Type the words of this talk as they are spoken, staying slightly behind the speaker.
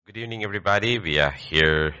Good evening, everybody. We are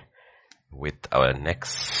here with our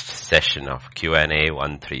next session of Q&A.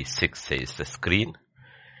 136 is the screen.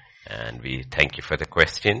 And we thank you for the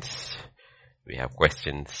questions. We have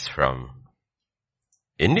questions from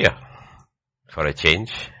India for a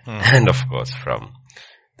change. And of course from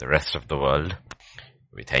the rest of the world.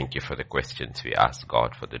 We thank you for the questions. We ask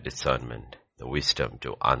God for the discernment, the wisdom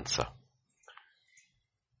to answer.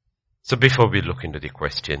 So before we look into the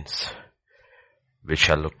questions, we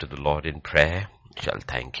shall look to the Lord in prayer. We shall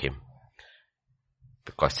thank Him.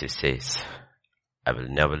 Because He says, I will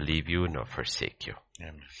never leave you nor forsake you.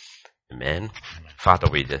 Amen. Amen. Amen. Father,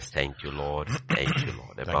 we just thank you, Lord. Thank you,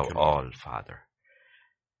 Lord. Above all, Father,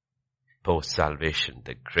 post-salvation,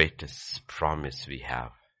 the greatest promise we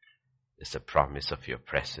have is the promise of your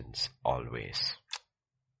presence always.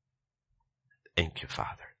 Thank you,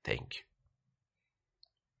 Father. Thank you.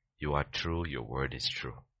 You are true. Your word is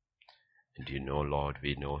true. And you know, Lord,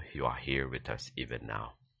 we know you are here with us even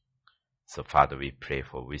now. So, Father, we pray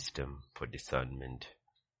for wisdom, for discernment.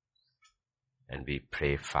 And we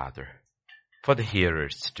pray, Father, for the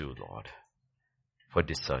hearers too, Lord, for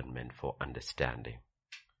discernment, for understanding.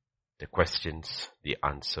 The questions, the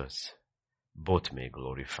answers, both may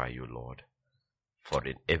glorify you, Lord. For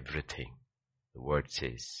in everything, the word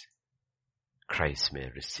says, Christ may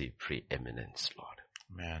receive preeminence, Lord.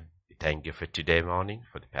 Amen. We thank you for today morning,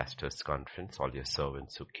 for the pastor's conference, all your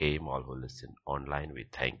servants who came, all who listened online. We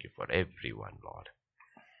thank you for everyone, Lord.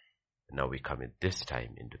 And now we come at this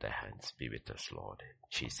time into the hands. Be with us, Lord. In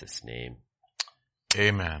Jesus' name.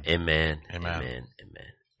 Amen. Amen. Amen. Amen.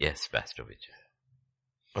 Amen. Yes, Pastor Vijay.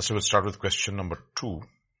 Pastor, we'll start with question number 2.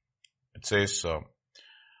 It says,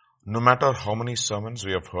 no matter how many sermons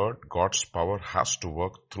we have heard, God's power has to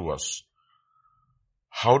work through us.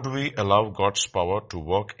 How do we allow God's power to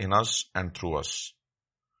work in us and through us?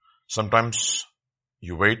 Sometimes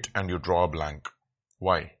you wait and you draw a blank.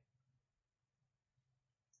 Why?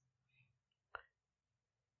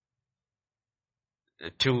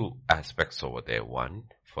 Two aspects over there. One,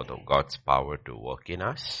 for the God's power to work in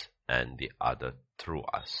us, and the other through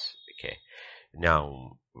us. Okay.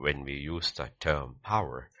 Now, when we use the term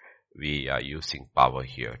power, we are using power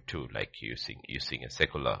here too, like using a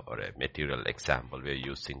secular or a material example. We are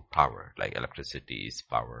using power, like electricity is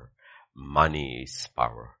power, money is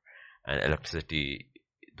power. And electricity,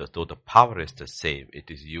 though the power is the same, it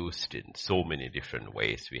is used in so many different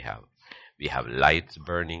ways. We have lights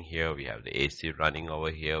burning here, we have the AC running over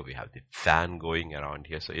here, we have the fan going around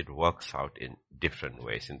here. So it works out in different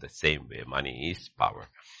ways. In the same way, money is power.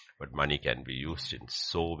 But money can be used in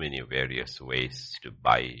so many various ways to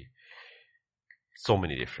buy so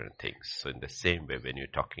many different things. So in the same way, when you're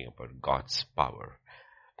talking about God's power,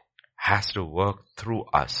 has to work through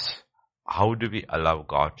us. How do we allow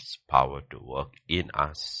God's power to work in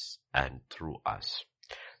us and through us?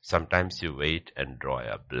 Sometimes you wait and draw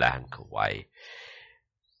a blank. Why?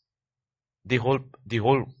 The whole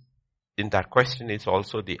in that question is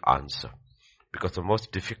also the answer. Because the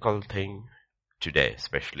most difficult thing today,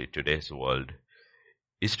 especially today's world,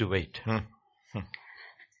 is to wait.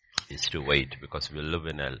 Is to wait, because we live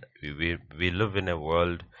in a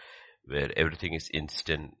world where everything is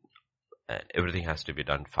instant and everything has to be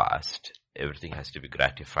done fast. Everything has to be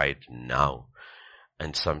gratified now.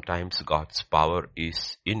 And sometimes God's power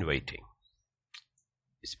is in waiting.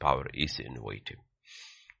 His power is in waiting.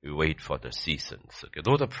 We wait for the seasons. Okay,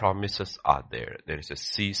 though the promises are there is a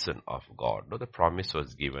season of God. Though the promise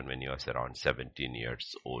was given when he was around 17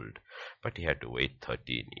 years old, but he had to wait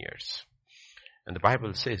 13 years. And the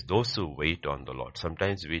Bible says those who wait on the Lord,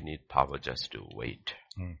 sometimes we need power just to wait.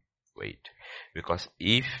 Wait. Because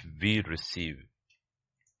if we receive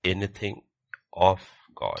anything of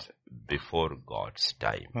God before God's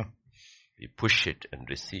time, we push it and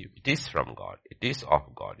receive. It is from God. It is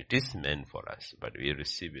of God. It is meant for us. But we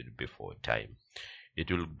receive it before time. It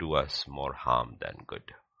will do us more harm than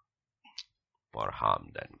good. More harm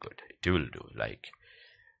than good. It will do. Like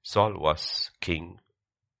Saul was king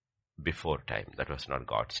before time. That was not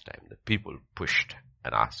God's time. The people pushed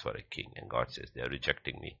and asked for a king. And God says, they are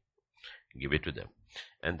rejecting me. Give it to them.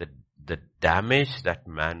 And the damage that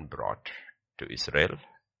man brought to Israel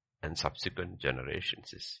and subsequent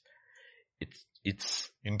generations it's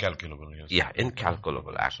incalculable. Yes. Yeah,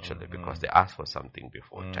 incalculable actually, because they asked for something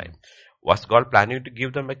before time. Was God planning to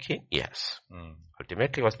give them a king? Yes.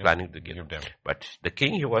 Ultimately, he was planning to give them. But the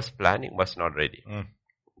king he was planning was not ready.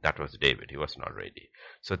 That was David. He was not ready.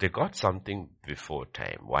 So they got something before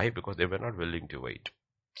time. Why? Because they were not willing to wait.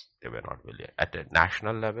 They were not willing. At a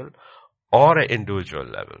national level or an individual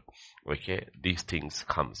level. Okay, these things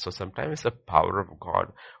come. So sometimes the power of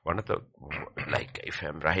God, one of the, like if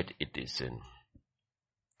I'm right, it is in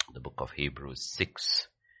the book of Hebrews 6,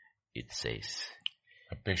 it says.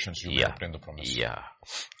 Have patience, you may obtain the promise. Yeah.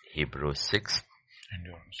 Hebrews 6,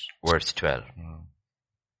 endurance. Verse 12.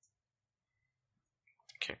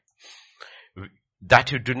 Okay.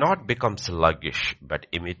 That you do not become sluggish, but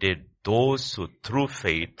imitate those who through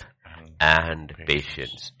faith and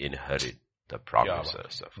patience inherit the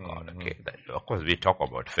promises of God. Okay. That, of course, we talk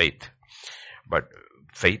about faith, but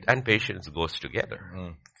faith and patience goes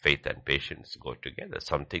together. Faith and patience go together.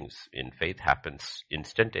 Some things in faith happens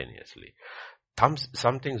instantaneously.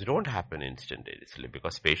 Some things don't happen instantaneously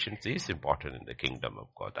because patience is important in the kingdom of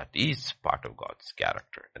God. That is part of God's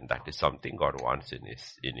character, and that is something God wants in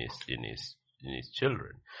his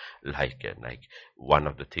children. Like one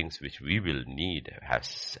of the things which we will need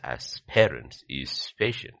as parents is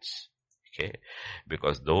patience. Okay,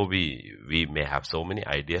 because though we may have so many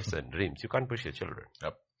ideas and dreams, you can't push your children.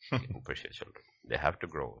 Yep. You can push your children. They have to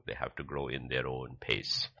grow. They have to grow in their own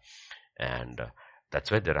pace, and that's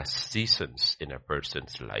why there are seasons in a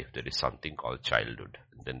person's life. There is something called childhood.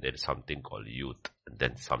 Then there is something called youth. And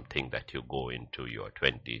then something that you go into your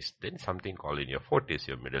 20s. Then something called in your 40s,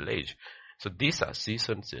 your middle age. So these are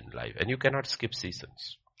seasons in life. And you cannot skip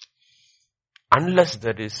seasons. Unless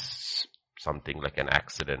there is something like an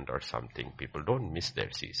accident or something, people don't miss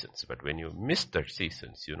their seasons. But when you miss their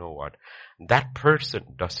seasons, you know what? That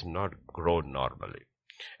person does not grow normally.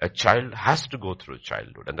 A child has to go through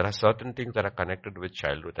childhood, and there are certain things that are connected with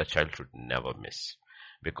childhood that child should never miss.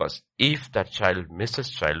 Because if that child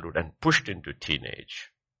misses childhood and pushed into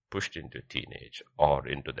teenage or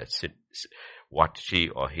into that what she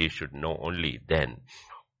or he should know only then,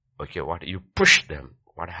 okay, what you push them,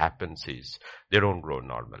 what happens is they don't grow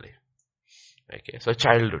normally. Okay, so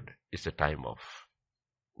childhood is a time of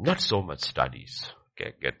not so much studies.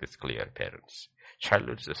 Okay, get this clear, parents.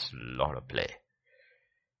 Childhood is just a lot of play.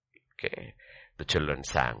 Okay, the children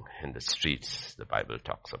sang in the streets. The Bible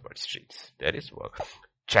talks about streets. There is work.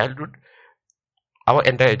 Childhood, our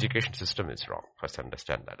entire education system is wrong. First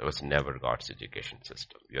understand that. It was never God's education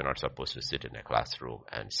system. You're not supposed to sit in a classroom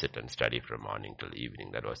and sit and study from morning till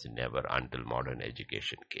evening. That was never until modern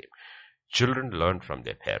education came. Children learned from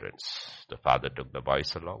their parents. The father took the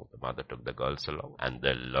boys along, the mother took the girls along, and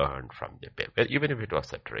they learned from their parents. Even if it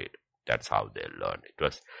was a trade, that's how they learned. It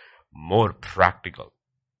was more practical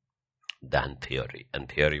than theory, and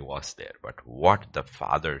theory was there. But what the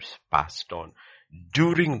fathers passed on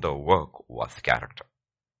during the work was character.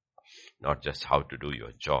 Not just how to do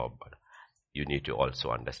your job, but you need to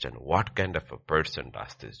also understand what kind of a person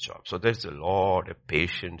does this job. So there's a lot of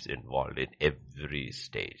patience involved in every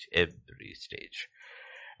stage.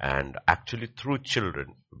 And actually through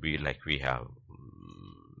children, we have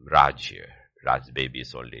Raj here. Raj's baby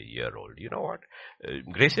is only a year old. You know what?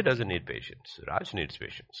 Gracie doesn't need patience. Raj needs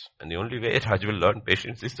patience. And the only way Raj will learn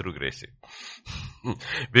patience is through Gracie.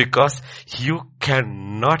 Because you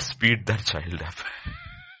cannot speed that child up.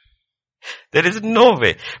 There is no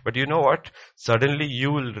way. But you know what? Suddenly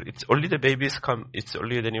it's only the babies come, it's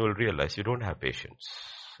only then you will realize you don't have patience.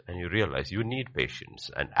 And you realize you need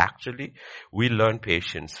patience. And actually, we learn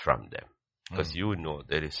patience from them. Because you know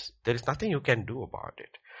there is nothing you can do about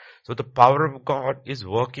it. So the power of God is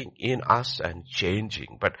working in us and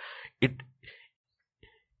changing. But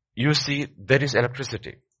you see, there is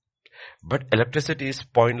electricity. But electricity is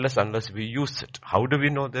pointless unless we use it. How do we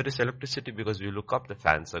know there is electricity? Because we look up, the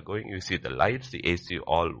fans are going, you see the lights, the AC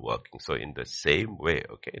all working. So in the same way,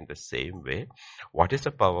 what is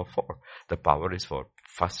the power for? The power is for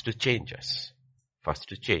first to change us. But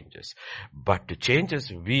to change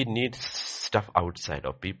us, we need stuff outside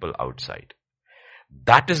or people outside.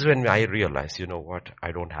 That is when I realize, you know what,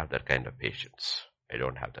 I don't have that kind of patience.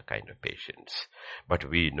 But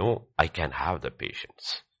we know I can have the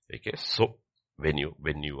patience. Okay, so when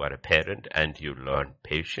you are a parent and you learn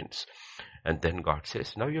patience, and then God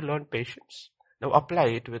says, now you learn patience. Now apply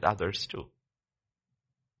it with others too.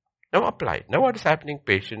 Now apply it. Now what is happening?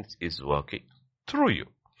 Patience is working through you.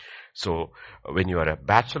 So when you are a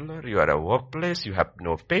bachelor, you are a workplace, you have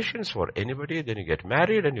no patience for anybody, then you get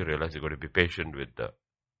married and you realize you've got to be patient with the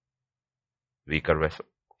weaker vessel.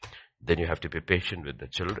 Then you have to be patient with the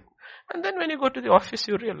children. And then when you go to the office,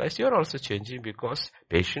 you realize you're also changing because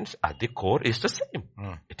patience at the core is the same.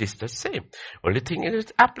 It is the same. Only thing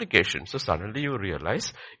is application. So suddenly you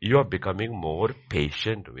realize you are becoming more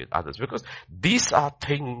patient with others because these are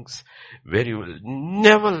things where you will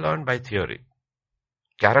never learn by theory.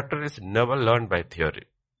 Character is never learned by theory.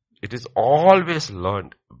 It is always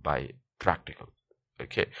learned by practical.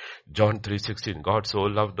 Okay. John 3:16, God so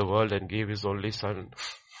loved the world and gave his only son.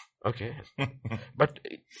 Okay. But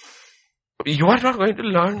you are not going to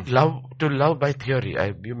learn to love by theory.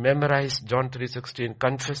 You memorize John 3:16,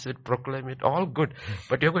 confess it, proclaim it, all good.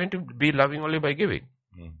 But you're going to be loving only by giving.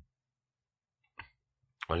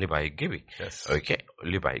 Only by giving. Yes. Okay.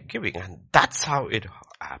 Only by giving. And that's how it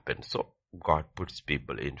happens. So God puts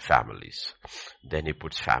people in families. Then he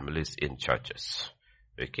puts families in churches.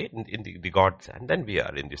 Okay. In the God's, and then we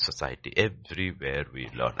are in the society. Everywhere we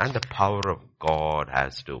learn. And the power of God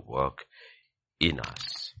has to work in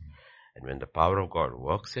us. And when the power of God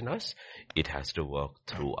works in us, it has to work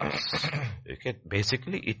through us. Okay.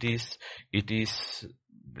 Basically, it is,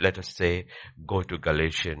 let us say, go to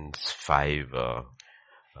Galatians 5,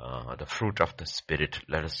 the fruit of the Spirit.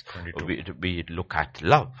 Let us, we look at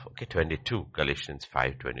love. Okay. 22, Galatians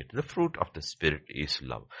 5:22. The fruit of the Spirit is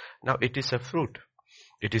love. Now, it is a fruit.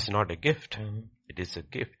 It is not a gift. It is a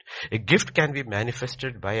gift. A gift can be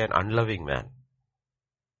manifested by an unloving man.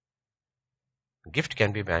 Gift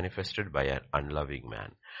can be manifested by an unloving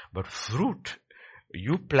man. But fruit,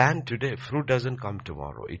 you plant today, fruit doesn't come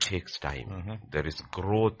tomorrow. It takes time. There is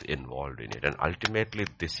growth involved in it. And ultimately,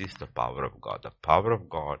 this is the power of God. The power of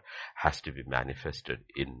God has to be manifested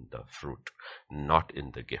in the fruit, not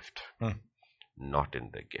in the gift. Not in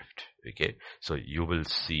the gift. Okay. So you will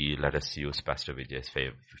see, let us use Pastor Vijay's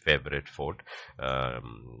favorite Ford.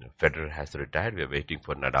 Federer has retired. We are waiting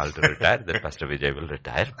for Nadal to retire. Then Pastor Vijay will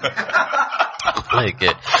retire.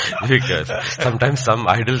 Because sometimes some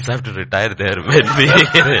idols have to retire there when we,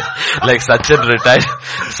 like Sachin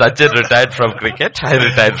retired from cricket. I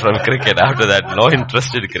retired from cricket. After that, no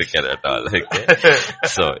interest in cricket at all. Okay.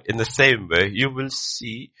 So in the same way, you will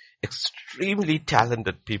see extremely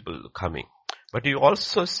talented people coming. But you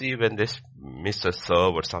also see when they miss a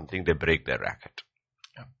serve or something, they break their racket.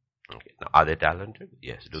 Yeah. Okay. Now, are they talented?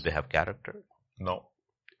 Yes. Do they have character? No.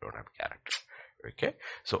 They don't have character. Okay.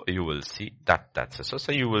 So you will see that's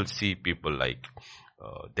so you will see people like,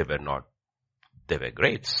 they were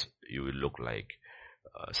greats. You will look like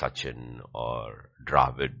Sachin or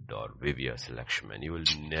Dravid or VVS Lakshman. You will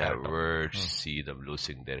never see them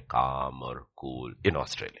losing their calm or cool in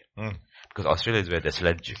Australia. Because Australia is where they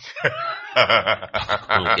sledge.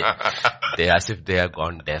 Okay. They as if they are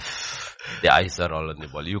gone deaf. The eyes are all on the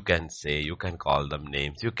ball. You can call them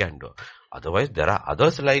names, you can do. Otherwise, there are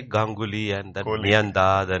others like Ganguly and then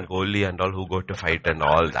Niyanda, then Kohli and all who go to fight and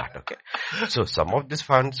all that. Okay. So some of these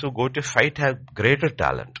fans who go to fight have greater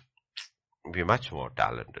talent. Be much more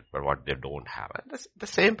talented, but what they don't have. And the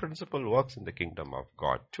same principle works in the kingdom of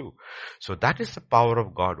God too. So that is the power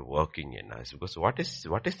of God working in us. Because what is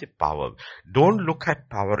the power? Don't look at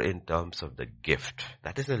power in terms of the gift.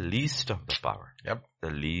 That is the least of the power. Yep. The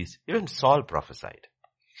least. Even Saul prophesied.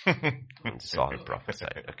 Saul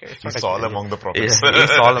prophesied. Okay. He's Saul among the prophets. He's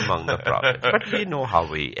Saul among the prophets. But we know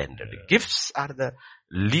how he ended. Gifts are the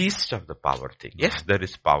least of the power thing. Yes, there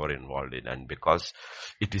is power involved in, and because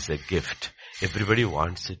it is a gift, everybody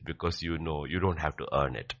wants it because you know you don't have to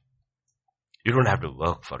earn it. You don't have to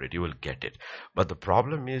work for it. You will get it. But the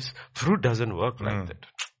problem is, fruit doesn't work like that.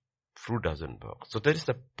 Fruit doesn't work. So there is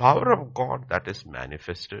the power of God that is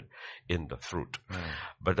manifested in the fruit.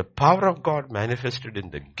 But the power of God manifested in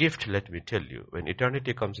the gift, let me tell you, when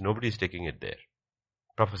eternity comes, nobody is taking it there.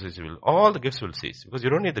 Prophecies all the gifts will cease because you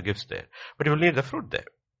don't need the gifts there, but you will need the fruit there.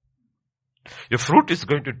 Your fruit is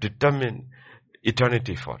going to determine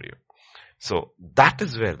eternity for you. So that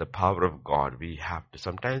is where the power of God, we have to,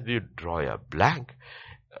 sometimes we draw a blank.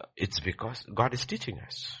 It's because God is teaching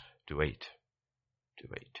us to wait.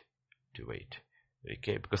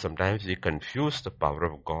 Okay, because sometimes we confuse the power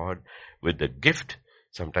of God with the gift.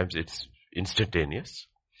 Sometimes it's instantaneous,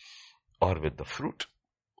 or with the fruit,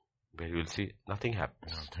 where you will see nothing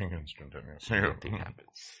happens. Nothing instantaneous.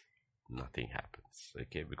 Nothing happens.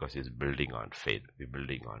 Okay, because it's building on faith. We're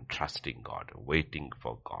building on trusting God, waiting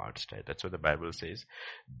for God's time. That's what the Bible says.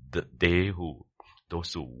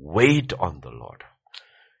 Those who wait on the Lord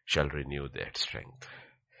shall renew their strength.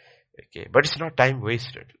 Okay, but it's not time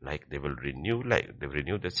wasted. Like they renew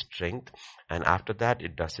their strength, and after that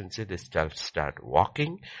it doesn't say they shall start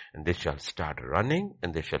walking, and they shall start running,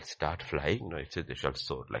 and they shall start flying. No, it says they shall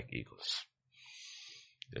soar like eagles.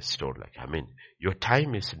 They soar your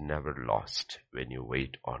time is never lost when you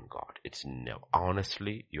wait on God. It's never,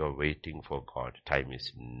 honestly, you're waiting for God. Time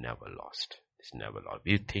is never lost. It's never lost.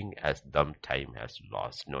 We think as dumb time has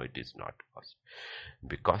lost. No, it is not lost.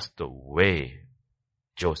 Because the way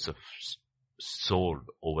Joseph soared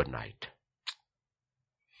overnight,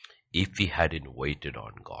 if he hadn't waited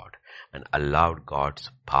on God and allowed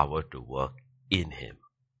God's power to work in him,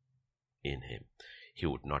 he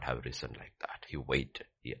would not have risen like that. He waited.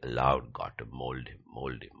 He allowed God to mold him.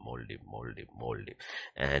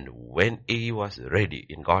 And when he was ready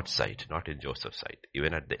in God's sight, not in Joseph's sight,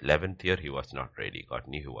 even at the 11th year, he was not ready. God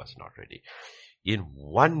knew he was not ready. In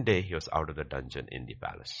one day, he was out of the dungeon in the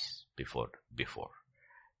palace before the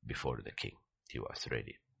king. He was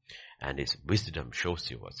ready. And his wisdom shows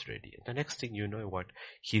he was ready. And the next thing you know what?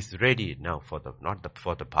 He's ready now for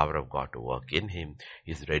the power of God to work in him.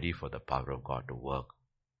 He's ready for the power of God to work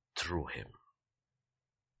through him.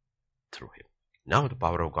 Now the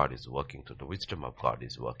power of God is working through, the wisdom of God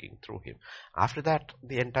is working through him. After that,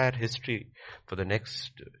 the entire history for the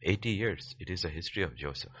next 80 years, it is a history of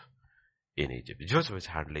Joseph in Egypt. Joseph is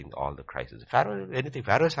handling all the crises. Pharaoh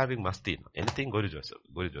is having masti. Anything, go to Joseph.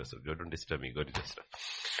 Don't disturb me, go to Joseph.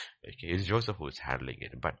 Okay, it's Joseph who is handling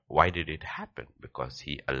it. But why did it happen? Because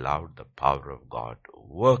he allowed the power of God to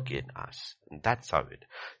work in us. And that's how it.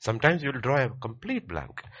 Sometimes you'll draw a complete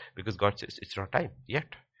blank because God says, it's not time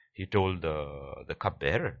yet. He told the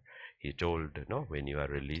cupbearer, he told, when you are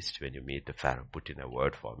released, when you meet the Pharaoh, put in a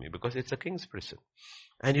word for me because it's a king's prison.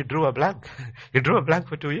 And you drew a blank. You drew a blank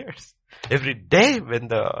for 2 years. Every day when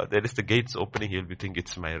there is the gates opening, he'll be thinking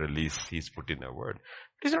it's my release. He's put in a word.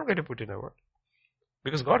 But he's not going to put in a word.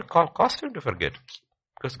 Because God caused him to forget.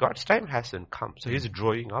 Because God's time hasn't come. So he's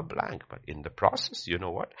drawing a blank. But in the process, you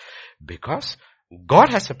know what? Because God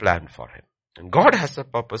has a plan for him. And God has a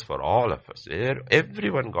purpose for all of us.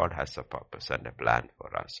 Everyone, God has a purpose and a plan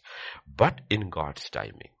for us. But in God's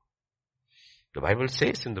timing. The Bible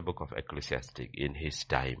says in the book of Ecclesiastes, in his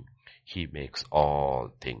time, he makes all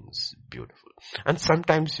things beautiful. And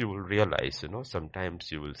sometimes you will realize,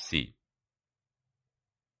 sometimes you will see,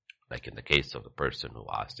 like in the case of the person who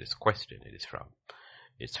asked this question,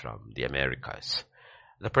 it's from the Americas.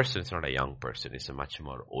 The person is not a young person, it's a much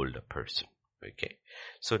more older person. Okay.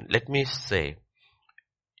 So let me say,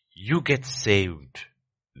 you get saved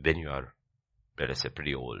when you are, let us say,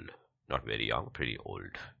 pretty old, not very young, pretty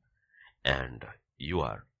old. And you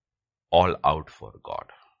are all out for God.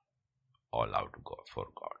 All out for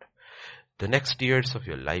God. The next years of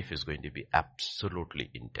your life is going to be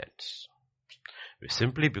absolutely intense.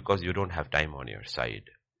 Simply because you don't have time on your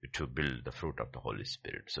side to build the fruit of the Holy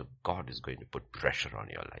Spirit. So God is going to put pressure on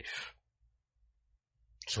your life.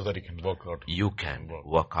 So that you can work out. You can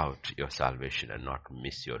work out your salvation and not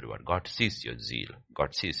miss your reward. God sees your zeal.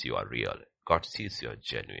 God sees you are real. God sees you are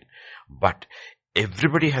genuine. But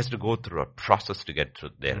everybody has to go through a process to get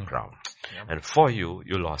to their crown. Yeah. And for you,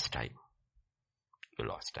 you lost time.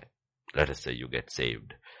 Let us say you get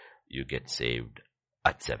saved. You get saved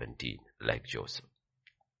at 17, like Joseph.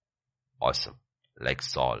 Awesome. Like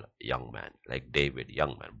Saul, young man. Like David,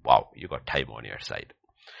 young man. Wow, you got time on your side.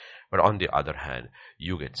 But on the other hand,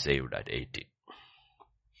 you get saved at 80.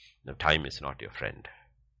 Now, time is not your friend.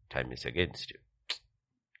 Time is against you.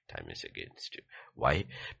 Why?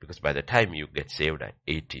 Because by the time you get saved at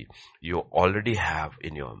 80, you already have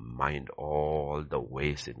in your mind all the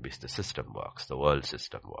ways in which the system works, the world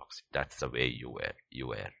system works. That's the way you were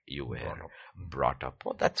brought up.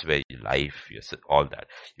 Well, that's where your life, all that.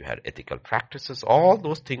 You had ethical practices. All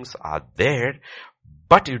those things are there,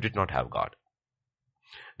 but you did not have God.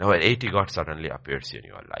 Now at 80, God suddenly appears in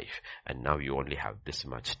your life. And now you only have this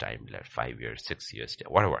much time left, 5 years, 6 years,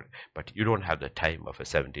 whatever. But you don't have the time of a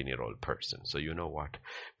 17-year-old person. So you know what?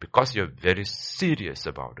 Because you're very serious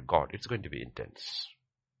about God, it's going to be intense.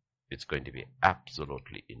 It's going to be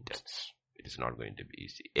absolutely intense. It is not going to be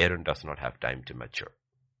easy. Aaron does not have time to mature.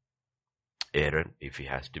 Aaron, if he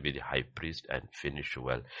has to be the high priest and finish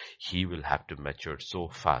well, he will have to mature so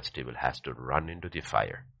fast. He will have to run into the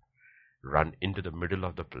fire. Run into the middle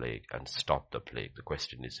of the plague and stop the plague. The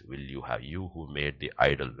question is, will you who made the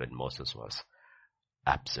idol when Moses was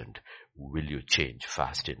absent, will you change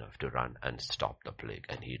fast enough to run and stop the plague?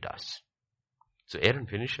 And he does. So Aaron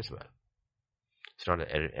finishes well. It's not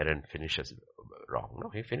that Aaron finishes wrong.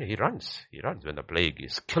 No, he runs. He runs when the plague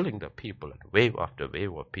is killing the people and wave after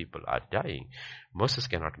wave of people are dying. Moses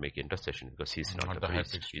cannot make intercession because he's not the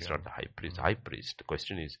priest. He's not the high priest. The high priest. The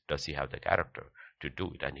question is, does he have the character to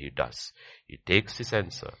do it? And he does. He takes his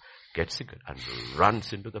censer, gets it, and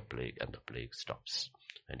runs into the plague, and the plague stops.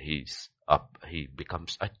 And he's up. He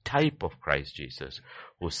becomes a type of Christ Jesus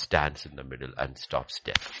who stands in the middle and stops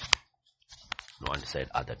death. On one side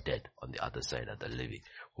are the dead, on the other side are the living.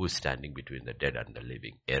 Who is standing between the dead and the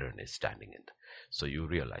living? Aaron is standing in. So you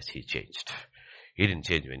realize he changed. He didn't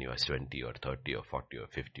change when he was 20 or 30 or 40 or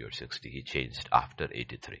 50 or 60. He changed after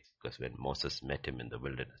 83. Because when Moses met him in the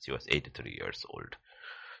wilderness, he was 83 years old.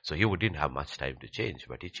 So he didn't have much time to change,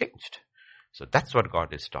 but he changed. So that's what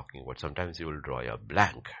God is talking about. Sometimes he will draw a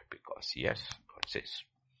blank because yes, God says.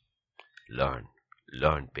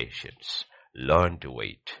 Learn patience, learn to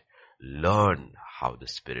wait, learn how the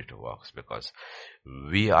Spirit works, because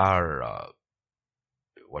we are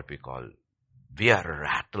we are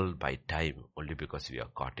rattled by time only because we are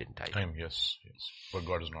caught in time. Time, yes. But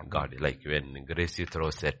God is not. God, like when Gracie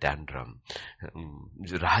throws a tantrum,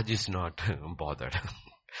 Raj is not bothered.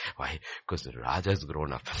 Why? Because Raj has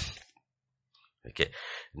grown up. Okay.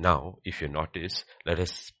 Now, if you notice, let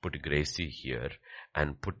us put Gracie here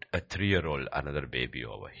and put a 3-year-old, another baby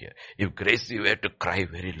over here. If Gracie were to cry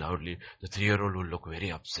very loudly, the 3-year-old will look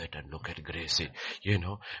very upset and look at Gracie,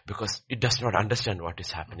 because it does not understand what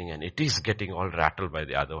is happening and it is getting all rattled by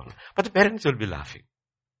the other one. But the parents will be laughing.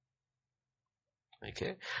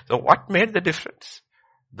 Okay. So what made the difference?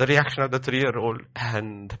 The reaction of the 3-year-old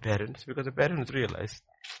and the parents, because the parents realized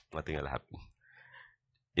nothing will happen.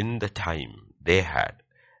 In the time they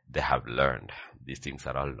have learned these things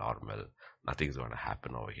are all normal. Nothing's going to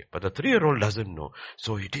happen over here. But the 3-year-old doesn't know.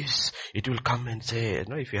 So it will come and say,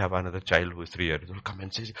 if you have another child who is 3 years, it will come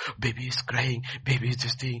and say, baby is crying, baby is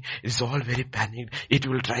this thing. It's all very panicked. It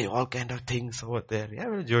will try all kind of things over there. Yeah,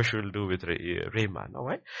 well, Joshua will do with Rayman.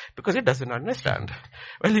 Why? Because it doesn't understand.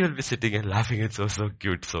 Well, you will be sitting and laughing. It's so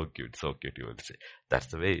cute, so cute, so cute, you will say. That's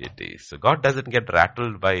the way it is. So God doesn't get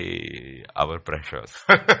rattled by our pressures.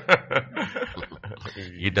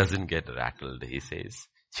 He doesn't get rattled. He says,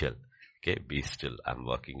 chill. Okay, be still. I'm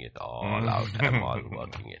working it all out. I'm all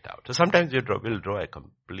working it out. So sometimes we'll draw a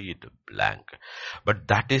complete blank. But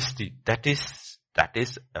that is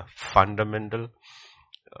a fundamental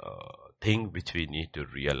thing which we need to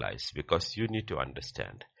realize, because you need to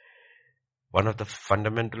understand one of the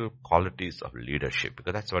fundamental qualities of leadership,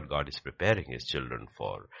 because that's what God is preparing His children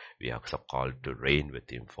for. We are so called to reign with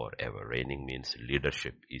Him forever. Reigning means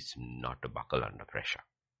leadership is not to buckle under pressure.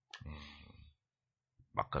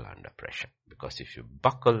 Buckle under pressure. Because if you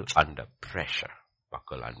buckle under pressure,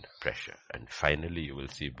 and finally you will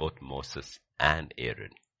see both Moses and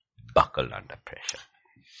Aaron buckle under pressure.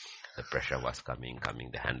 The pressure was coming,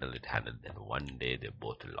 they handled it, then one day they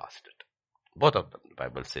both lost it. Both of them, the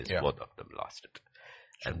Bible says, both of them lost it.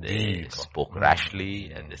 And they spoke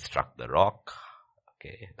rashly and they struck the rock.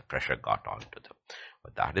 Okay, the pressure got onto them.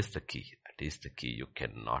 But that is the key. That is the key. You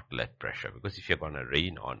cannot let pressure, because if you're going to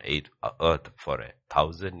reign on earth for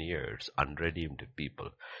 1,000 years, unredeemed people,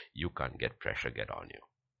 you can't get pressure get on you.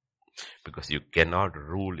 Because you cannot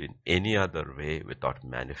rule in any other way without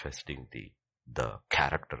manifesting the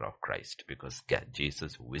character of Christ. Because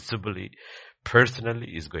Jesus visibly,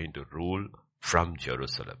 personally is going to rule from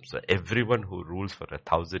Jerusalem. So everyone who rules for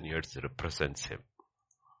 1,000 years represents Him.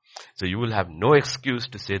 So you will have no excuse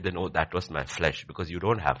to say then, oh, that was my flesh, because you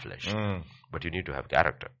don't have flesh. But you need to have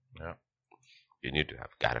character. Yeah. You need to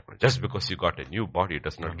have character. Just because you got a new body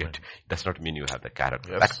does not mean you have the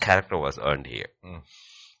character. Yes. That character was earned here.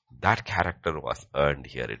 That character was earned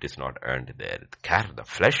here. It is not earned there. The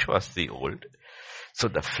flesh was the old. So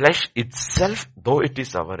the flesh itself, though it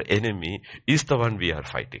is our enemy, is the one we are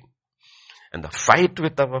fighting. And the fight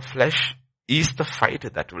with our flesh is the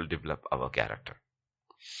fight that will develop our character.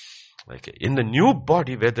 Okay. In the new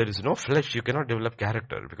body where there is no flesh, you cannot develop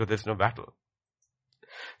character because there is no battle.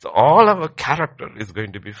 So all our character is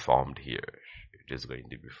going to be formed here. It is going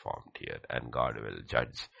to be formed here, and God will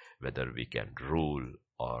judge whether we can rule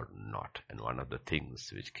or not. And one of the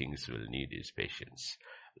things which kings will need is patience.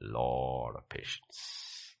 Lot of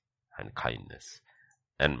patience and kindness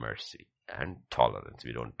and mercy and tolerance.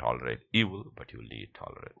 We don't tolerate evil, but you need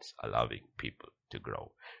tolerance, allowing people to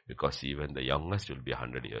grow, because even the youngest will be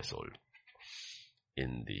 100 years old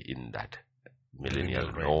in that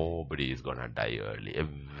millennial. Nobody is gonna die early.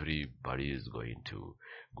 Everybody is going to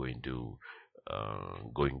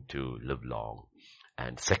live long.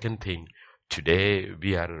 And second thing, today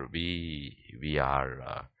we are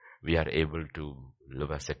able to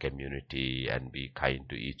live as a community and be kind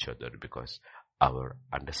to each other because our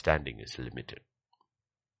understanding is limited.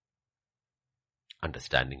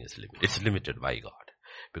 Understanding is limited. It's limited by God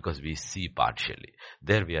because we see partially.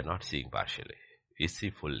 There we are not seeing partially. We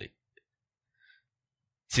see fully.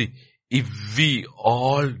 See, if we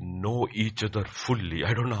all know each other fully,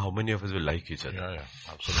 I don't know how many of us will like each other. Yeah,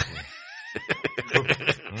 absolutely.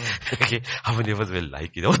 Okay, how many of us will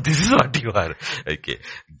like it? Oh, this is what you are. Okay,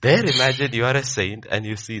 there imagine you are a saint and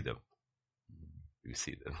you see them. You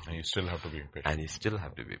see them. And you still have to be patient. And you still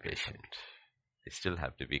have to be patient. You still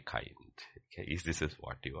have to be kind. Okay, this is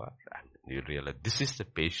what you are. And you realize this is the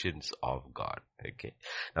patience of God. Okay.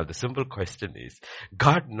 Now the simple question is,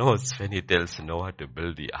 God knows when He tells Noah to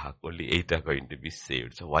build the ark, only 8 are going to be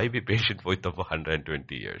saved. So why be patient with them for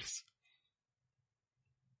 120 years?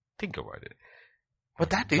 Think about it. But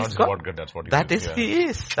that Not is just God. about good, that's what That is. is He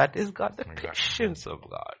is. That is God, the Exactly. patience of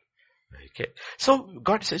God. Okay. So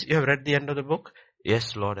God says, you have read the end of the book?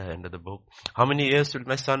 Yes, Lord, I ended the book. How many years will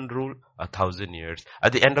my son rule? 1,000 years.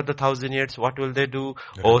 At the end of the 1,000 years, what will they do?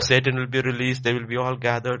 Oh, Satan will be released. They will be all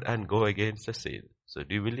gathered and go against the sin. So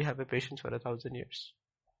do you really have a patience for 1,000 years?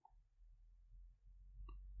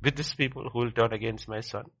 With these people who will turn against my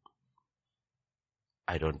son?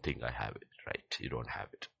 I don't think I have it, right? You don't have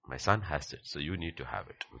it. My son has it, so you need to have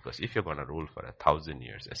it. Because if you're going to rule for 1,000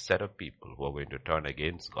 years, a set of people who are going to turn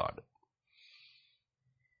against God,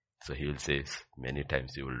 so he will say, many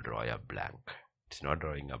times you will draw a blank. It's not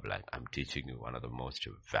drawing a blank. I'm teaching you one of the most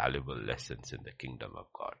valuable lessons in the kingdom of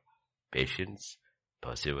God. Patience,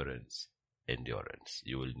 perseverance, endurance.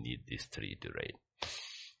 You will need these three to reign.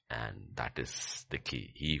 And that is the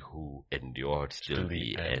key. He who endures till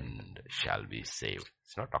the end shall be saved.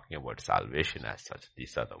 It's not talking about salvation as such.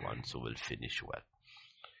 These are the ones who will finish well.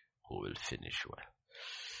 Who will finish well.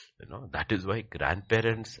 You know, that is why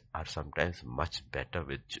grandparents are sometimes much better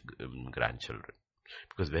with grandchildren.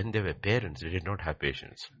 Because when they were parents, they did not have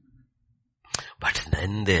patience. But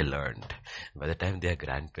then they learned. By the time they are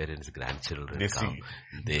grandparents, grandchildren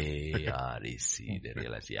they are easy. They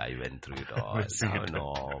realize, yeah, I went through it all. Now,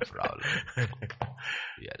 no problem.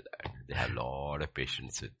 Yeah, they have a lot of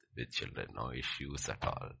patience with children, no issues at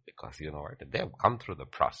all. Because you know what? They have come through the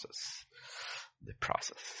process. The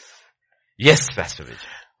process. Yes, Pastor Vijay.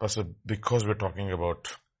 Pastor, because we're talking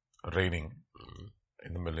about reigning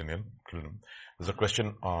in the millennial kingdom, there's a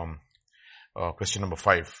question, question number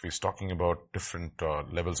 5. He's talking about different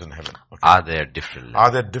levels in heaven. Okay. Are there different levels?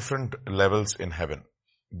 Are there different levels in heaven?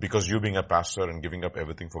 Because you being a pastor and giving up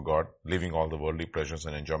everything for God, leaving all the worldly pleasures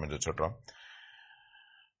and enjoyments, etc.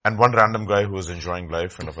 And one random guy who is enjoying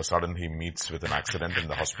life, and of a sudden he meets with an accident in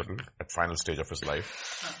the hospital at final stage of his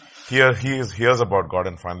life. Here he hears about God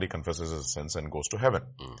and finally confesses his sins and goes to heaven.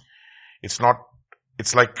 It's not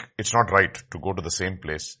right to go to the same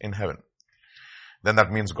place in heaven. Then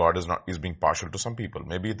that means God is being partial to some people.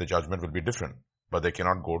 Maybe the judgment will be different, but they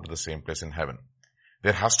cannot go to the same place in heaven.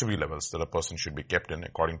 There has to be levels that a person should be kept in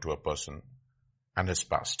according to a person and his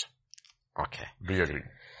past. Okay. Do you agree?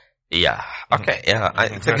 Yeah. Okay. Yeah.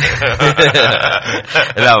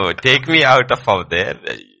 Now, take me out of there.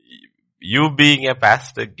 You being a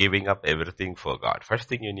pastor, giving up everything for God. First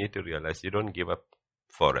thing you need to realize, you don't give up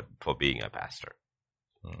for being a pastor.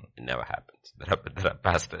 It never happens. There are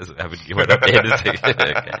pastors who haven't given up anything.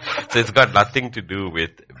 Okay. So it's got nothing to do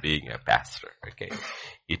with being a pastor. Okay.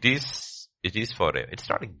 It is for, it's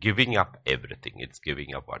not giving up everything. It's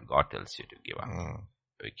giving up what God tells you to give up.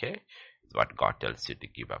 Okay. It's what God tells you to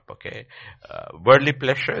give up. Okay. Worldly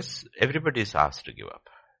pleasures, everybody is asked to give up.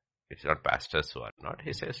 It's not pastors who are not.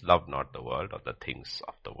 He says, love not the world or the things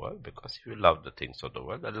of the world, because if you love the things of the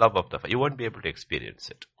world, the love of you won't be able to experience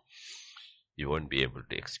it. You won't be able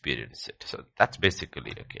to experience it. So that's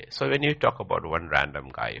basically okay. So when you talk about one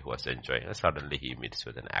random guy who was enjoying it, suddenly he meets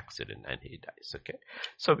with an accident and he dies. Okay.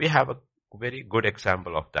 So we have a very good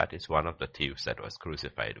example of that is one of the thieves that was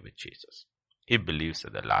crucified with Jesus. He believes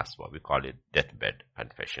in the last one. We call it deathbed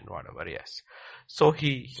confession, whatever. Yes. So is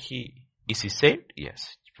he saved?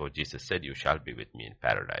 Yes. For Jesus said, you shall be with me in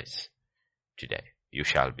paradise today. You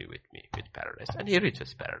shall be with me in paradise. And he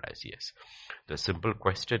reaches paradise. Yes. The simple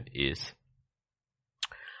question is,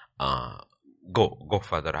 go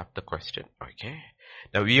further up the question. Okay.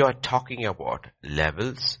 Now we are talking about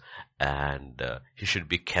levels, and he should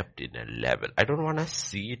be kept in a level. I don't want to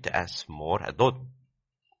see it as more, though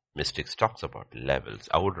Mystics talks about levels.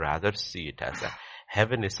 I would rather see it as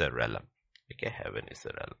heaven is a realm. Okay. Heaven is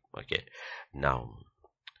a realm. Okay. Now,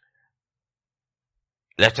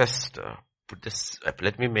 let us put this,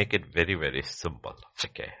 let me make it very, very simple.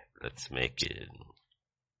 Okay. Let's make it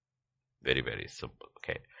very, very simple.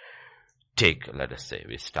 Okay. Let us say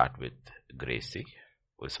we start with Gracie,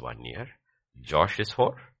 who is 1 year. Josh is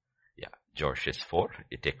 4. Yeah, Josh is 4.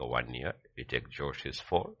 You take a 1 year. You take Josh is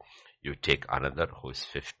 4. You take another who is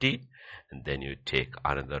 15. And then you take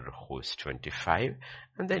another who is 25.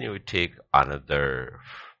 And then you take another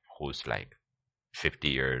who's like 50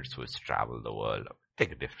 years, who's traveled the world.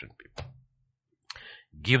 Take different people.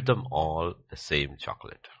 Give them all the same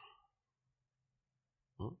chocolate.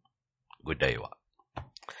 Godiva.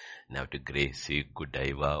 Now to Gracie,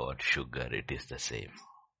 Godiva or sugar, it is the same.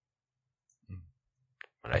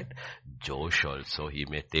 Right? Josh also, he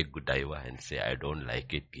may take Godiva and say, I don't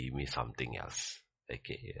like it, give me something else.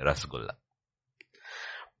 Okay, Rasgulla.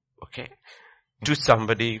 Okay. To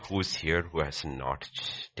somebody who's here who has not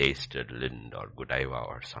tasted Lind or Godiva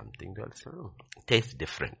or something, they'll say, tastes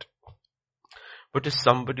different. But to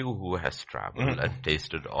somebody who has traveled and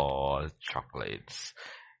tasted all chocolates,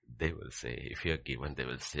 they will say, if you're given, they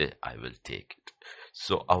will say, I will take it.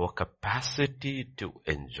 So our capacity to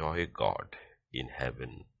enjoy God in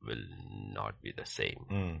heaven will not be the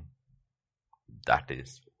same. That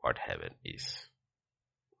is what heaven is.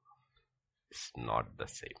 It's not the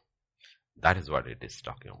same. That is what it is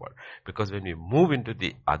talking about. Because when we move into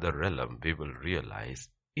the other realm, we will realize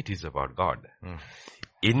it is about God.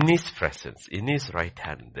 In His presence, in His right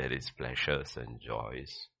hand, there is pleasures and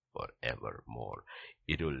joys forevermore.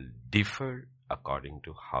 It will differ according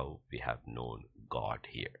to how we have known God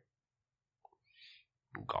here.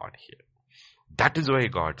 God here. That is why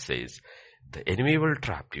God says, the enemy will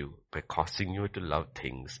trap you by causing you to love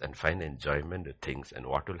things and find enjoyment in things. And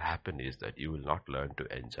what will happen is that you will not learn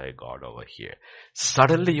to enjoy God over here.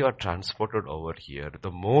 Suddenly you are transported over here. The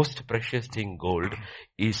most precious thing, gold,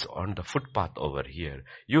 is on the footpath over here.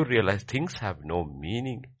 You realize things have no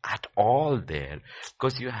meaning at all there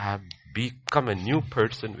because you have become a new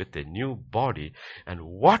person with a new body. And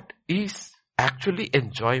what is actually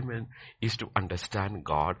enjoyment is to understand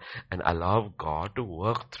God and allow God to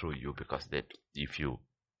work through you, because that if you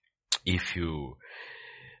if you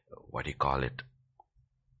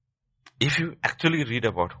actually read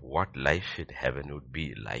about what life in heaven would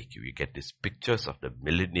be like, you get these pictures of the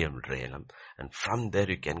millennium realm, and from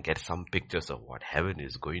there you can get some pictures of what heaven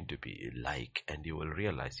is going to be like, and you will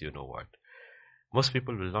realize, you know what, most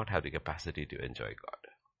people will not have the capacity to enjoy God,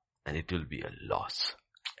 and it will be a loss.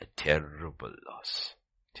 A terrible loss.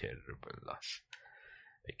 Terrible loss.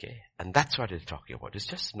 Okay. And that's what it's talking about. It's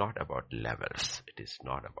just not about levels. It is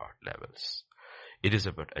not about levels. It is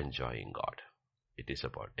about enjoying God. It is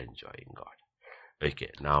about enjoying God. Okay.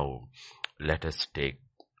 Now, let us take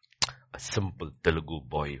a simple Telugu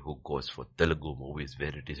boy who goes for Telugu movies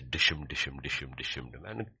where it is dishum,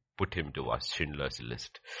 and put him to watch Schindler's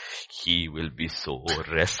List. He will be so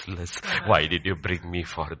restless. Why did you bring me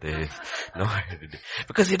for this? No,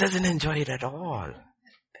 because he doesn't enjoy it at all.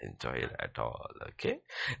 Okay.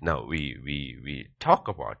 Now we talk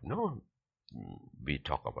about,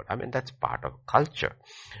 I mean, that's part of culture,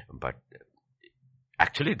 but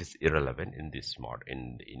actually it is irrelevant in this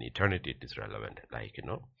in eternity. It is relevant. Like,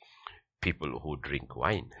 people who drink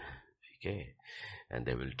wine. Okay. And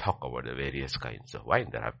they will talk about the various kinds of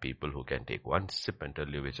wine. There are people who can take one sip and tell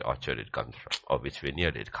you which orchard it comes from, or which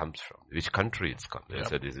vineyard it comes from, which country it's come from. Yep.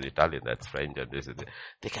 So this is Italian, that's French, and this is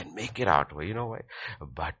they can make it out. Well, you know why?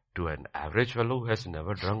 But to an average fellow who has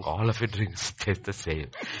never drunk, all of it tastes the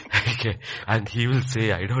same. Okay. And he will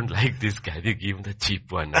say, I don't like this. Can you give him the cheap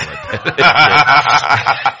one?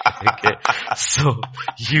 Okay. So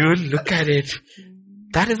you look at it.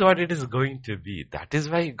 That is what it is going to be. That is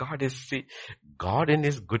why God in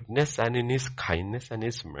His goodness and in His kindness and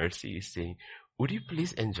His mercy is saying, would you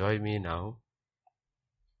please enjoy me now?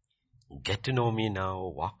 Get to know me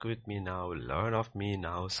now, walk with me now, learn of me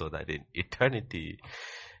now, so that in eternity,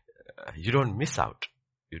 you don't miss out.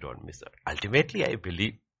 You don't miss out. Ultimately, I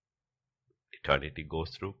believe eternity goes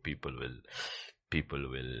through, people will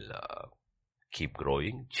keep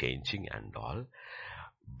growing, changing and all.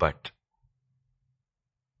 But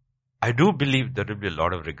I do believe there will be a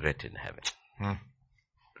lot of regret in heaven.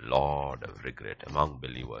 Lot of regret among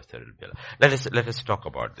believers. There will be let us talk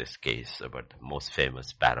about this case, about the most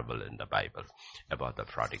famous parable in the Bible about the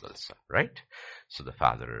prodigal son, right? So the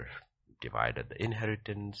father divided the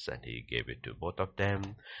inheritance and he gave it to both of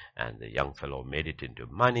them, and the young fellow made it into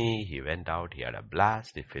money. He went out, he had a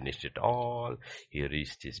blast, he finished it all, he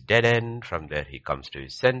reached his dead end. From there he comes to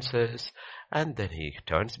his senses, and then he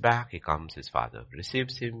turns back, he comes, his father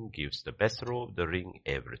receives him, gives the best robe, the ring,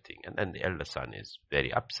 everything. And then the elder son is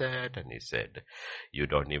very upset and he said, you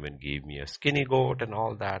don't even give me a skinny goat and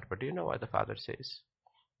all that. But do you know what the father says?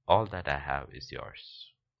 All that I have is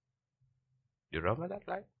yours. You remember that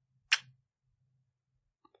line?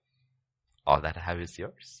 All that I have is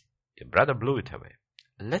yours. Your brother blew it away.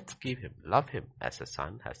 Let's give him, love him as a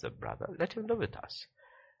son, as a brother. Let him live with us.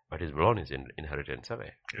 But he's blown his inheritance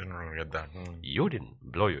away. You didn't get that. You didn't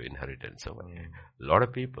blow your inheritance away. A lot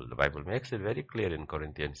of people, the Bible makes it very clear in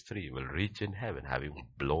Corinthians 3, will reach in heaven having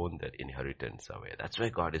blown their inheritance away. That's why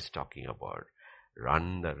God is talking about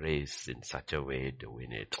run the race in such a way to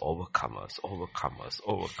win it. Overcomers.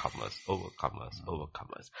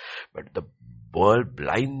 But the world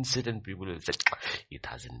blinds it and people will say, it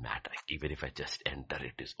doesn't matter. Even if I just enter,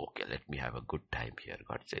 it is okay. Let me have a good time here.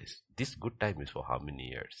 God says, this good time is for how many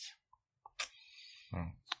years?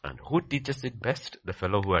 And who teaches it best? The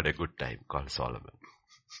fellow who had a good time, called Solomon.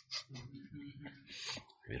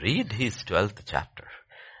 Read his 12th chapter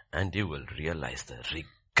and you will realize the regret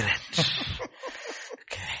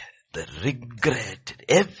the regret,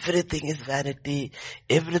 everything is vanity,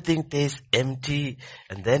 everything tastes empty.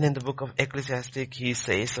 And then in the book of Ecclesiastes, he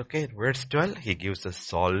says, okay, verse 12, he gives a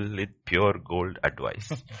solid, pure gold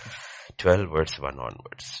advice. 12 verse 1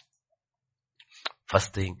 onwards.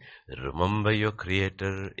 First thing, remember your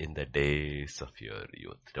Creator in the days of your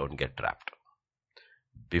youth. Don't get trapped.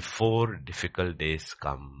 Before difficult days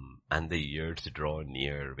come and the years draw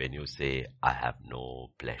near, when you say, I have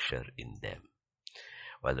no pleasure in them.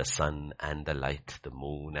 While the sun and the light, the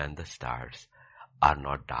moon and the stars are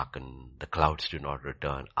not darkened, the clouds do not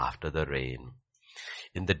return after the rain.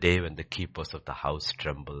 In the day when the keepers of the house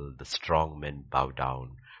tremble, the strong men bow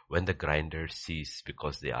down, when the grinders cease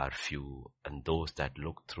because they are few, and those that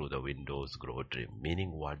look through the windows grow dim.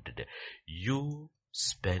 Meaning what? Did you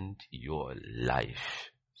spend your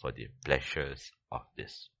life for the pleasures of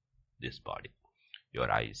this body?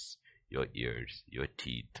 Your eyes, your ears, your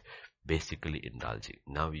teeth, basically indulging.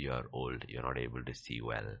 Now you are old, you're not able to see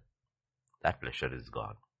well. That pleasure is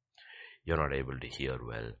gone. You're not able to hear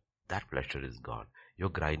well. That pleasure is gone. Your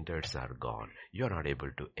grinders are gone. You're not able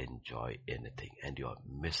to enjoy anything and you are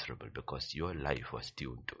miserable because your life was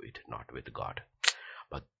tuned to it, not with God.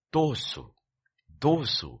 But those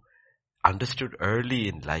who understood early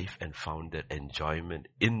in life and found their enjoyment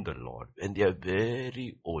in the Lord, when they are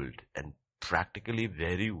very old and practically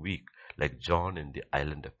very weak, like John in the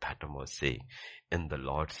island of Patmos saying, in the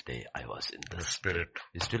Lord's day I was in the Spirit.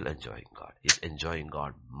 He's still enjoying God. He's enjoying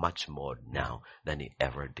God much more now than he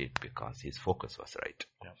ever did because his focus was right.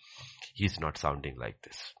 Yeah. He's not sounding like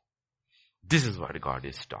this. This is what God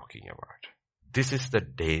is talking about. This is the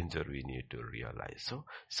danger we need to realize. So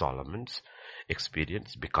Solomon's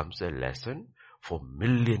experience becomes a lesson for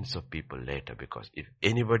millions of people later, because if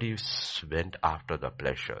anybody went after the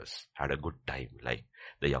pleasures, had a good time, like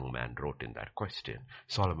the young man wrote in that question,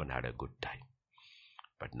 Solomon had a good time.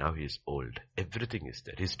 But now he's old. Everything is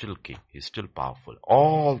there. He's still king. He's still powerful.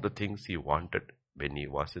 All the things he wanted when he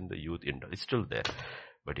was in the youth, is still there.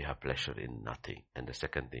 But you have pleasure in nothing. And the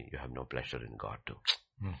second thing, you have no pleasure in God too.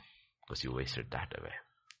 Because you wasted that away.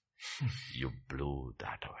 You blew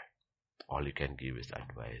that away. All you can give is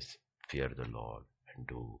advice. Fear the Lord and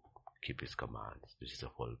keep his commands, which is the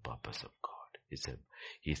whole purpose of God.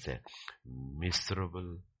 He's a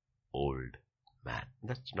miserable old man.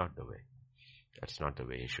 That's not the way. That's not the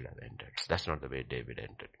way he should have entered. That's not the way David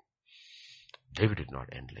entered. David did not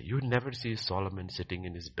enter. You never see Solomon sitting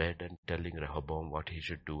in his bed and telling Rehoboam what he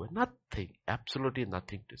should do. Nothing, absolutely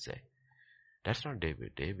nothing to say. That's not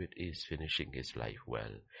David. David is finishing his life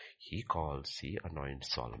well. He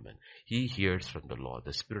anoints Solomon. He hears from the Lord.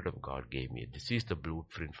 The Spirit of God gave me. This is the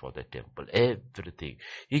blueprint for the temple. Everything.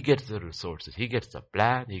 He gets the resources. He gets the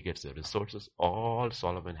plan. He gets the resources. All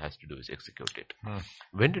Solomon has to do is execute it.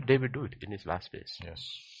 When did David do it? In his last days.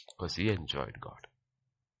 Yes. Because he enjoyed God.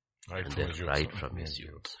 Right from his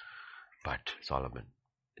youth. But Solomon,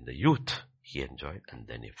 in the youth, he enjoyed and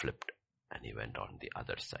then he flipped. And he went on the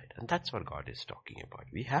other side. And that's what God is talking about.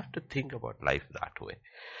 We have to think about life that way.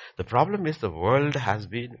 The problem is the world has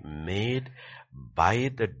been made by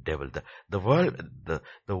the devil.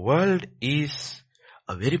 The world is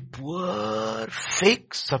a very poor,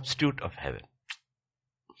 fake substitute of heaven.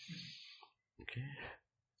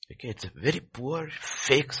 Okay, it's a very poor,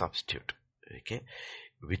 fake substitute. Okay,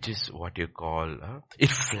 which is what you call, it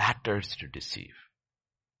flatters to deceive.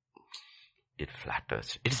 It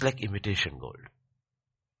flatters. It's like imitation gold.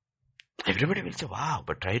 Everybody will say, wow,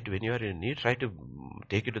 but try it when you are in need, try to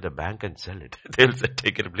take it to the bank and sell it. They'll say,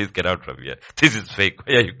 take it, please get out from here. This is fake.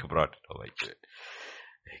 Why you brought it? Oh my God.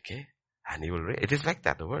 Okay. And he will, it is like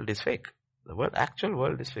that. The world is fake. Actual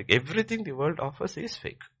world is fake. Everything the world offers is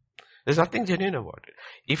fake. There's nothing genuine about it.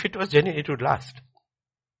 If it was genuine, it would last.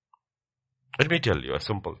 Let me tell you a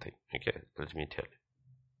simple thing. Okay. Let me tell you.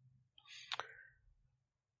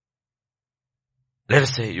 Let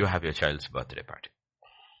us say you have your child's birthday party.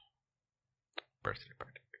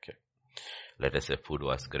 Okay. Let us say food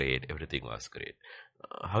was great, everything was great.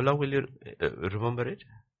 How long will you remember it?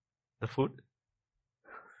 The food?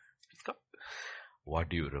 What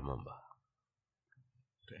do you remember?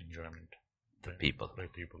 The enjoyment. The people. The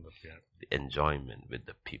people that we have. The enjoyment with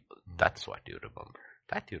the people. That's what you remember.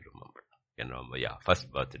 That you remember. You can remember, first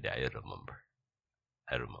birthday I remember.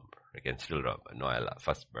 I can still remember. Noella,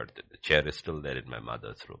 first birthday. The chair is still there in my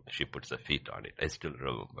mother's room. She puts her feet on it. I still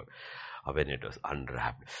remember. When it was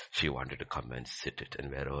unwrapped, she wanted to come and sit it.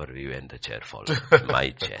 And wherever we went, the chair followed. My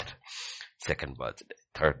chair. Second birthday.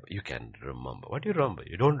 Third, you can remember. What do you remember?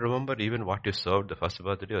 You don't remember even what you served the first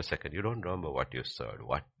birthday or second. You don't remember what you served.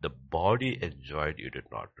 What the body enjoyed, you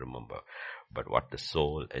did not remember. But what the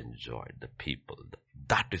soul enjoyed, the people,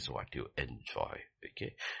 that is what you enjoy.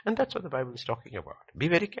 Okay. And that's what the Bible is talking about. Be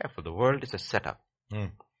very careful. The world is a setup.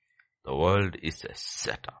 The world is a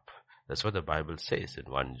setup. That's what the Bible says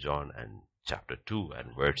in 1 John and chapter 2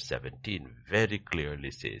 and verse 17 very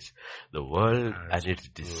clearly says, the world and its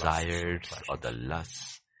desires or the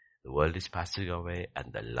lusts, the world is passing away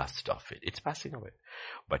and the lust of it. It's passing away.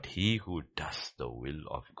 But he who does the will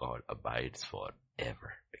of God abides forever.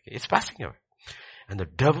 Okay? It's passing away. And the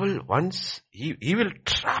devil, once, he will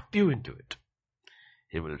trap you into it.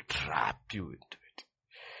 He will trap you into it.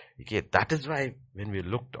 Okay, that is why when we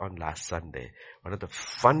looked on last Sunday, one of the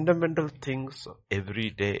fundamental things of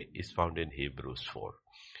every day is found in Hebrews 4,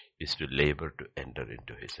 is to labor to enter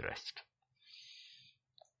into his rest.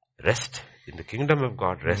 Rest, in the kingdom of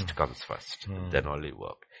God, rest comes first, then only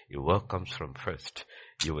work. Your work comes from first,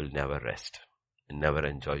 you will never rest. You never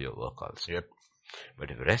enjoy your work also. Yep.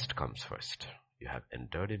 But if rest comes first, you have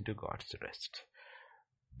entered into God's rest.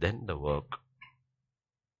 Then the work,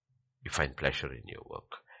 you find pleasure in your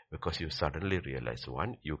work. Because you suddenly realize,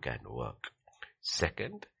 one, you can work.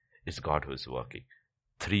 Second, it's God who's working.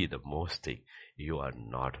 Three, the most thing, you are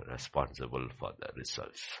not responsible for the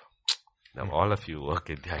results. Now all of you work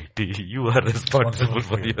in the IT, you are responsible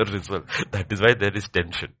for your result. That is why there is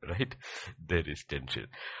tension, right? There is tension.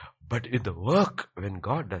 But in the work, when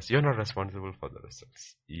God does, you're not responsible for the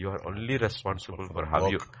results. You are only responsible for how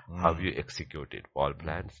you execute it. Paul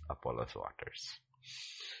plans, Apollos waters.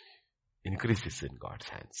 Increase is in God's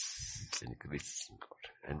hands. Increase is in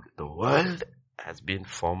God. And the world has been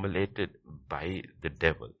formulated by the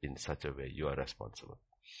devil in such a way you are responsible.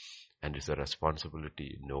 And it's a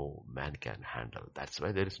responsibility no man can handle. That's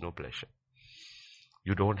why there is no pleasure.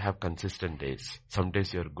 You don't have consistent days. Some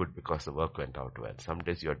days you're good because the work went out well. Some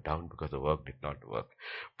days you're down because the work did not work.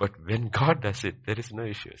 But when God does it, there is no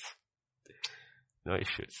issues. No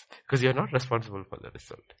issues. Because you're not responsible for the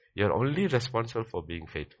result. You're only responsible for being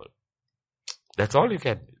faithful. That's all you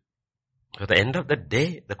can do. At the end of the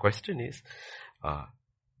day, the question is,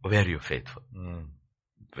 were you faithful?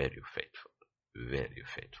 Were you faithful? Were you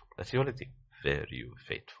faithful? That's the only thing. Were you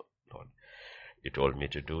faithful, Lord? You told me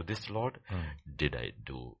to do this, Lord. Did I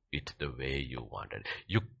do it the way you wanted?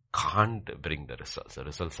 You can't bring the results. The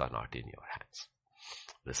results are not in your hands.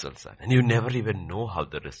 Results are. And you never even know how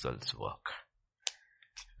the results work.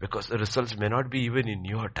 Because the results may not be even in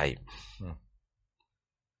your time.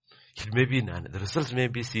 It may be the results may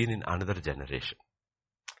be seen in another generation.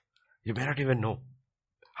 You may not even know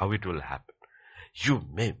how it will happen. You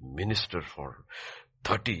may minister for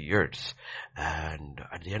 30 years and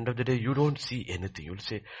at the end of the day you don't see anything. You'll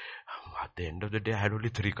say, at the end of the day I had only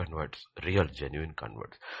 3 converts, real genuine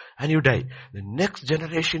converts. And you die. The next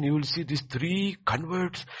generation you will see these 3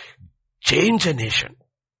 converts change a nation.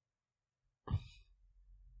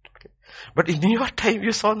 Okay. But in your time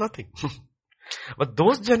you saw nothing. But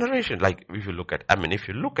those generations, like if you look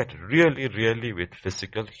at really with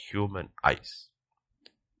physical human eyes,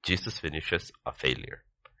 Jesus finishes a failure.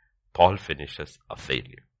 Paul finishes a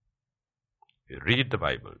failure. You read the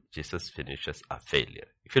Bible, Jesus finishes a failure.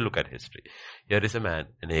 If you look at history, here is a man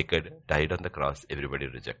naked, died on the cross, everybody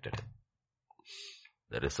rejected him.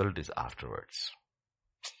 The result is afterwards.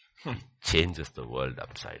 He changes the world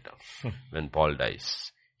upside down. When Paul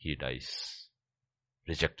dies, he dies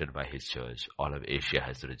rejected by his church. All of Asia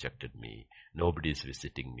has rejected me. Nobody is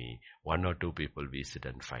visiting me. 1 or 2 people visit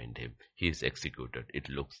and find him. He is executed. It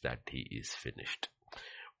looks that he is finished.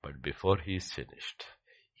 But before he is finished,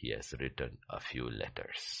 he has written a few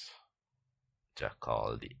letters, which are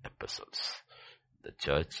called the epistles. The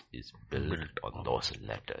church is built on those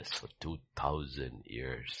letters. For 2,000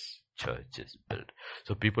 years, church is built.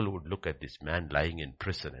 So people would look at this man lying in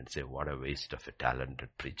prison and say, what a waste of a talented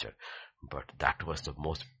preacher. But that was the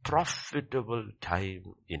most profitable time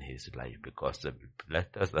in his life because the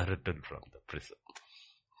letters are written from the prison.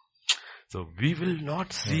 So we will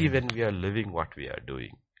not see when we are living what we are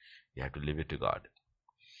doing. We have to leave it to God.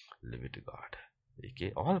 Leave it to God.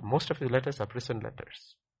 Okay? Most of his letters are prison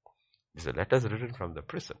letters. These are letters written from the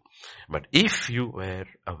prison. But if you were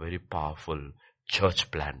a very powerful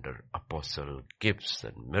church planter, apostle, gifts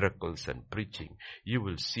and miracles and preaching, you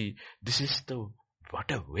will see this is what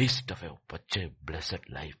a waste of such a blessed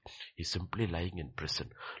life. He's simply lying in prison.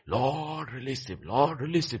 Lord, release him,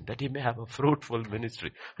 that he may have a fruitful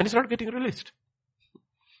ministry. And he's not getting released.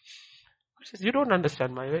 He says, you don't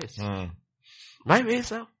understand my ways. My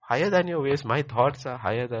ways are higher than your ways. My thoughts are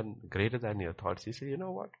greater than your thoughts. He said, you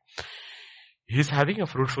know what? He's having a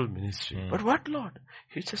fruitful ministry. But what, Lord?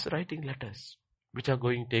 He's just writing letters, which are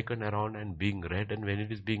taken around and being read. And when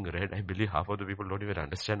it is being read, I believe half of the people don't even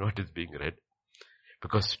understand what is being read.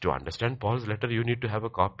 Because to understand Paul's letter, you need to have a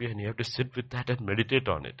copy and you have to sit with that and meditate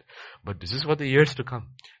on it. But this is for the years to come,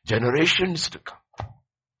 generations to come.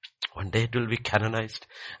 One day it will be canonized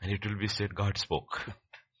and it will be said God spoke.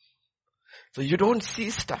 So you don't see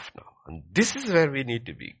stuff now. And this is where we need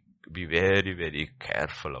to be very, very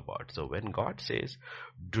careful about. So when God says,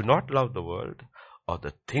 do not love the world or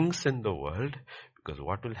the things in the world, because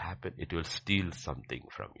what will happen? It will steal something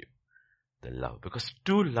from you. The love. Because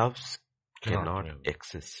two loves cannot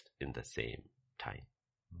exist in the same time.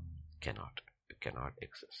 Cannot. You cannot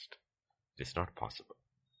exist. It's not possible.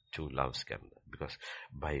 Two loves can, because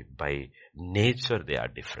by nature they are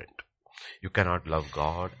different. You cannot love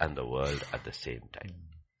God and the world at the same time.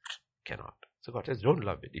 Cannot. So God says, don't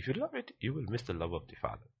love it. If you love it, you will miss the love of the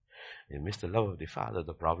Father. You miss the love of the Father.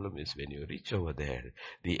 The problem is when you reach over there,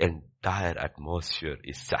 the entire atmosphere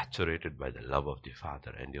is saturated by the love of the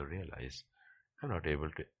Father and you realize, I'm not able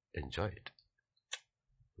to enjoy it.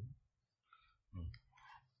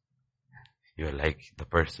 You're like the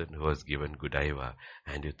person who was given Godiva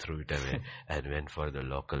and you threw it away and went for the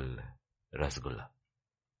local Rasgulla.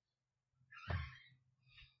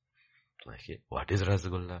 Okay. What is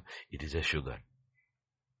Rasgulla? It is a sugar.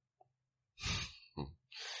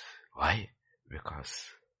 Why? Because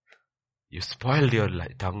you spoiled your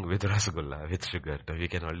tongue with Rasgulla, with sugar. Now you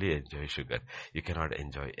can only enjoy sugar. You cannot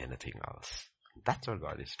enjoy anything else. That's what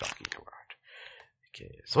God is talking about.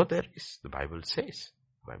 Okay. So there is, the Bible says,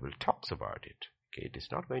 the Bible talks about it. Okay. It is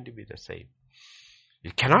not going to be the same.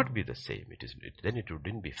 It cannot be the same. Then it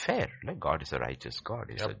wouldn't be fair. Like God is a righteous God.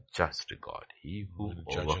 He's a just God. He who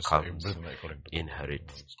overcomes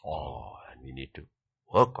inherits all. And we need to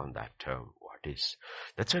work on that term. What is?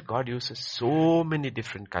 That's why God uses so many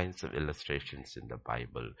different kinds of illustrations in the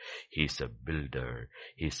Bible. He's a builder.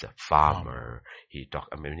 He's a farmer. He's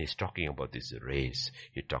talking about this race.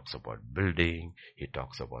 He talks about building. He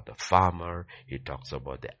talks about the farmer. He talks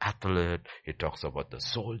about the athlete. He talks about the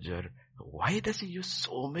soldier. Why does he use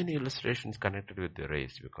so many illustrations connected with the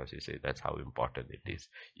race? Because he says that's how important it is.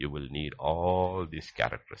 You will need all these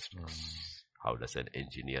characteristics. How does an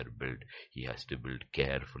engineer build? He has to build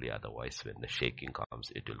carefully, otherwise when the shaking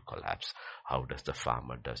comes, it will collapse. How does the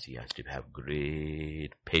farmer does? He has to have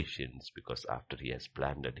great patience, because after he has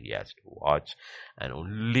planted, he has to watch, and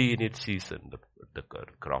only in its season the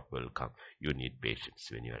crop will come. You need patience.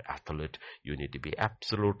 When you're an athlete, you need to be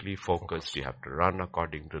absolutely focused. You have to run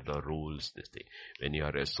according to the rules. This thing. When you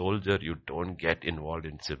are a soldier, you don't get involved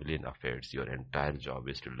in civilian affairs. Your entire job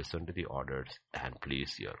is to listen to the orders and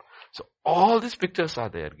please your. So all these pictures are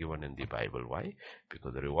there given in the Bible. Why?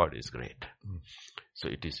 Because the reward is great. So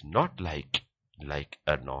it is not like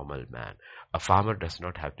a normal man. A farmer does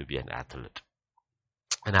not have to be an athlete.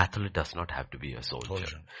 An athlete does not have to be a soldier.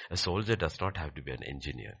 A soldier does not have to be an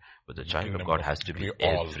engineer. But the child of God has to be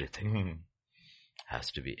everything.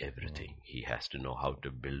 Has to be everything. He has to know how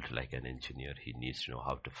to build like an engineer. He needs to know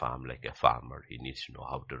how to farm like a farmer. He needs to know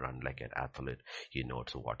how to run like an athlete. He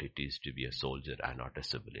knows what it is to be a soldier and not a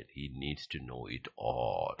civilian. He needs to know it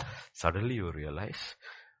all. Suddenly you realize,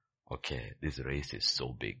 okay, this race is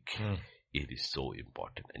so big. It is so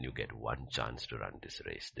important. And you get one chance to run this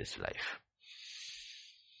race, this life.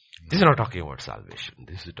 This is not talking about salvation.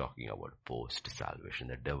 This is talking about post-salvation.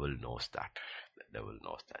 The devil knows that. The devil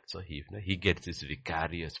knows that. So he gets this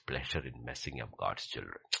vicarious pleasure in messing up God's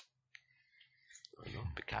children.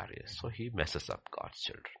 Vicarious. So he messes up God's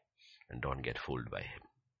children. And don't get fooled by him.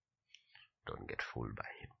 Don't get fooled by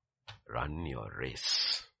him. Run your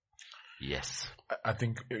race. Yes. I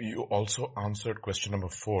think you also answered question number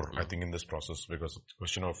 4, I think, in this process, because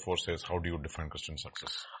question number 4 says, how do you define Christian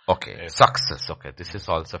success? Okay, success. Okay, this is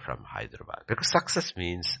also from Hyderabad. Because success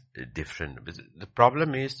means different. The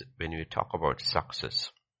problem is when we talk about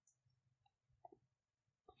success,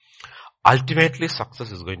 ultimately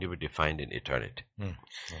success is going to be defined in eternity.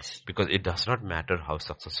 Yes. Because it does not matter how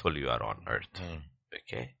successful you are on earth.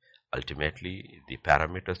 Okay. Ultimately, the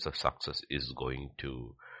parameters of success is going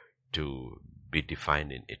to be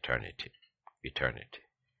defined in eternity.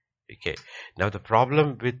 Okay. Now the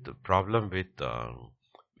problem with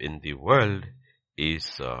in the world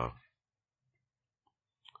is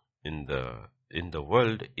in the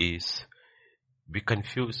world is we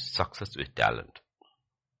confuse success with talent.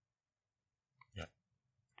 Yeah.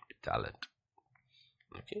 Talent.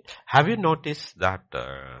 Okay. Have you noticed that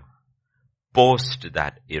post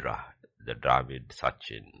that era, the Dravid,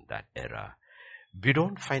 Sachin, that era, we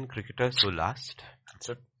don't find cricketers who last. That's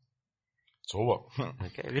it. It's over.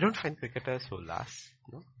 Okay, we don't find cricketers who last.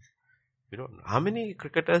 No, we don't. How many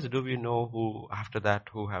cricketers do we know who after that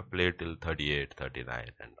who have played till 38,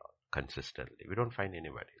 39 and consistently? We don't find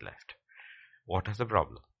anybody left. What is the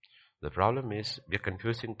problem? The problem is we're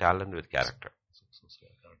confusing talent with character.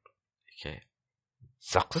 Okay.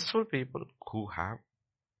 Successful people who have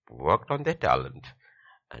worked on their talent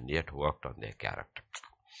and yet worked on their character.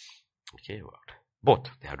 Okay, worked. Both.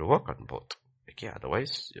 They have to work on both. Okay,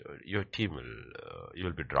 otherwise your team will, you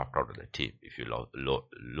will be dropped out of the team if you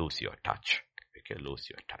lose your touch. Okay, lose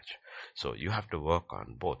your touch. So you have to work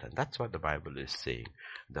on both, and that's what the Bible is saying.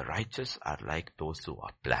 The righteous are like those who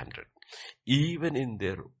are planted. Even in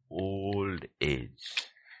their old age,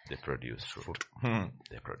 they produce fruit.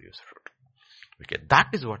 They produce fruit. Okay, that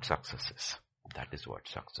is what success is. That is what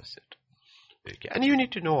success is. Okay, and you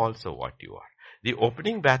need to know also what you are. The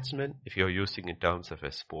opening batsman, if you're using in terms of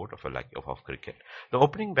a sport of cricket, the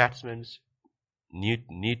opening batsmen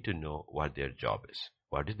need to know what their job is.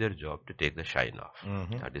 What is their job? To take the shine off.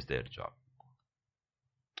 That is their job.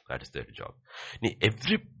 That is their job. Now,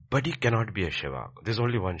 everybody cannot be a Sehwag. There's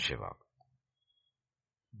only one Sehwag.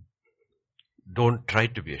 Don't try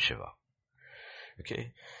to be a Sehwag.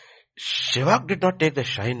 Okay. Sehwag did not take the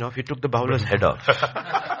shine off. He took the bowler's head off.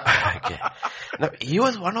 Okay. Now, he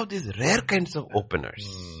was one of these rare kinds of openers.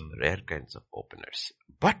 Rare kinds of openers.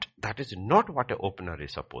 But that is not what an opener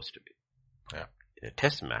is supposed to be. Yeah. In a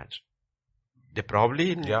test match, they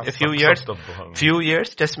probably in a few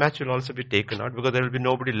years, test match will also be taken out because there will be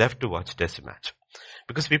nobody left to watch test match.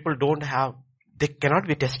 Because people they cannot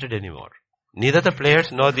be tested anymore. Neither the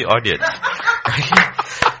players nor the audience.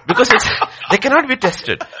 Because they cannot be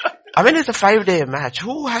tested. I mean, it's a 5-day match.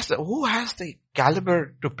 Who has the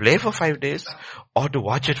caliber to play for 5 days or to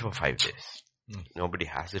watch it for 5 days? Nobody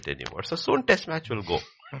has it anymore. So soon test match will go.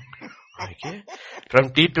 Okay.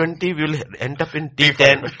 From T20 we will end up in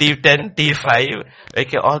T10, T5.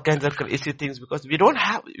 Okay. All kinds of crazy things because we don't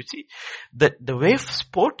have, you see, the way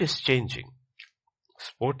sport is changing.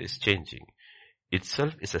 Sport is changing.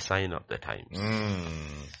 Itself is a sign of the times.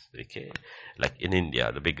 Okay. Like in India,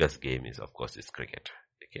 the biggest game is cricket.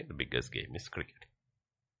 Okay, the biggest game is cricket.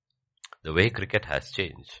 The way cricket has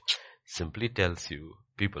changed simply tells you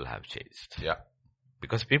people have changed. Yeah.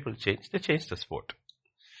 Because people change, they change the sport.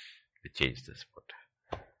 They change the sport.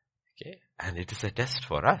 Okay, and it is a test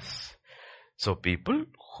for us. So people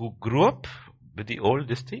who grew up with the old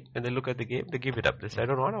thing, when they look at the game, they give it up. They say, I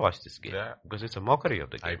don't want to watch this game. Yeah. Because it's a mockery of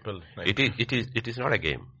the game. It is not a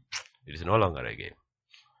game. It is no longer a game.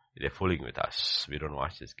 They're fooling with us. We don't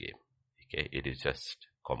watch this game. Okay, it is just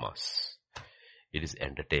commerce. It is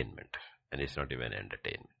entertainment. And it's not even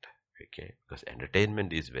entertainment. Okay, because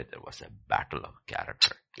entertainment is where there was a battle of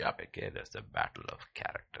character. Yeah, okay, there's a battle of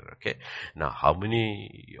character. Okay, now how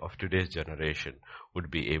many of today's generation would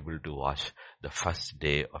be able to watch the first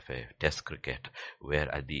day of a test cricket where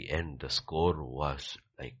at the end the score was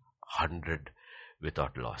like 100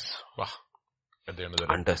 without loss? Wow. At the end of the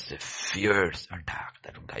day. Under the fierce attack,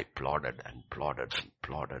 that guy plodded and plodded and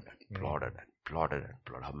plodded and plodded and plodded and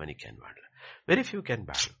plodded. How many can battle? Very few can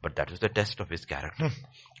battle, but that is the test of his character.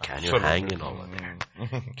 Can you hang in over there?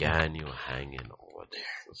 Can you hang in over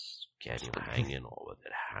there? Can you hang in over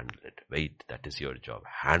there? Handle it. Wait, that is your job.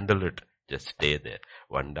 Handle it. Just stay there.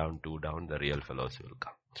 1 down, 2 down, the real fellows will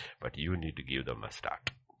come. But you need to give them a start.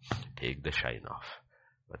 Take the shine off.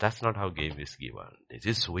 But that's not how game is given. They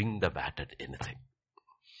just swing the bat at anything.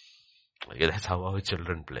 Okay, that's how our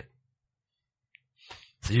children play.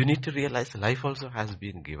 So you need to realize life also has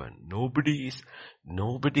been given. Nobody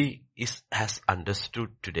has understood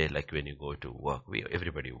today, like when you go to work.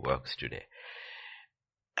 Everybody works today.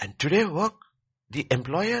 And today the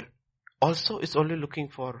employer also is only looking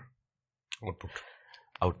for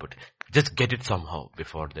output. Just get it somehow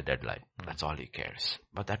before the deadline. That's all he cares.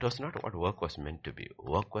 But that was not what work was meant to be.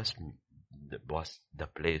 Work was the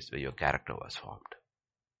place where your character was formed.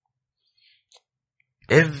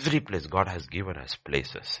 Every place God has given us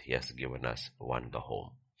places. He has given us one, the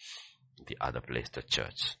home. The other place, the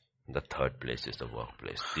church. The third place is the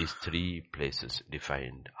workplace. These 3 places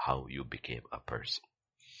defined how you became a person.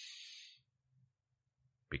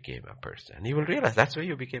 And you will realize that's where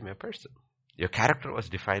you became a person. Your character was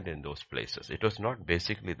defined in those places. It was not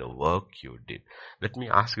basically the work you did. Let me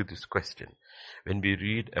ask you this question. When we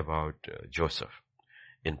read about Joseph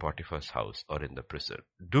in Potiphar's house or in the prison,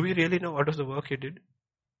 do we really know what was the work he did?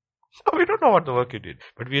 No, we don't know what the work he did.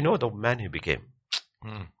 But we know the man he became.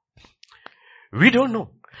 We don't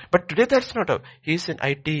know. But today that's not he's in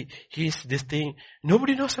IT, he's this thing.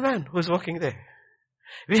 Nobody knows the man who is working there.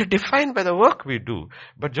 We are defined by the work we do.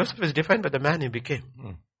 But Joseph is defined by the man he became.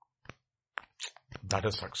 That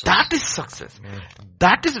is success. That is success.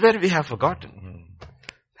 That is where we have forgotten.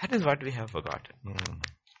 That is what we have forgotten.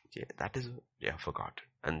 Yeah, that is what we have forgotten.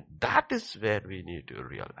 And that is where we need to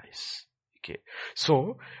realize. Okay.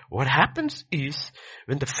 So what happens is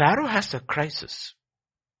when the Pharaoh has a crisis,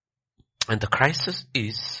 and the crisis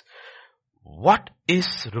is what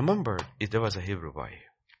is remembered is there was a Hebrew boy.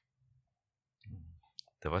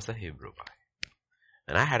 There was a Hebrew boy.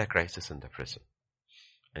 And I had a crisis in the prison.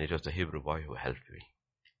 And it was the Hebrew boy who helped me.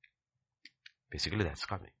 Basically that's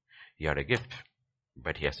coming. He had a gift,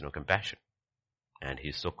 but he has no compassion. And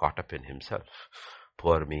he's so caught up in himself.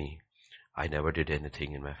 Poor me. I never did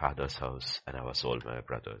anything in my father's house and I was sold by my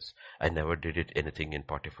brothers. I never did anything in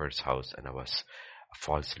Potiphar's house and I was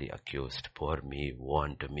falsely accused. Poor me, woe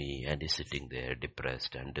unto me, and he's sitting there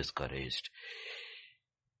depressed and discouraged.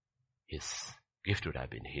 His gift would have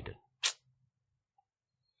been hidden.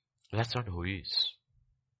 That's not who he is.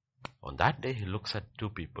 On that day he looks at two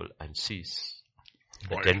people and sees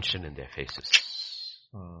the tension in their faces.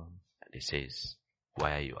 And he says,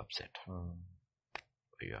 why are you upset?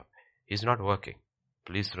 He's not working.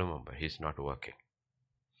 Please remember, he's not working.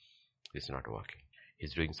 He's not working.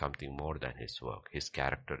 He's doing something more than his work. His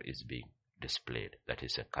character is being displayed. That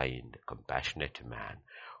is a kind, compassionate man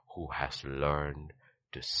who has learned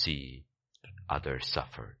to see others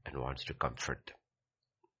suffer and wants to comfort them.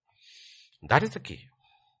 That is the key.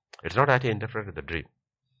 It's not that he interpreted the dream.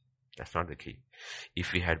 That's not the key. If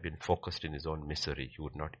he had been focused in his own misery, he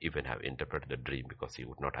would not even have interpreted the dream because he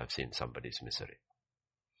would not have seen somebody's misery.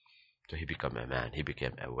 So he became a man. He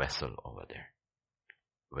became a vessel over there.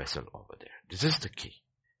 Vessel over there. This is the key.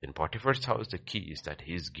 In Potiphar's house, the key is that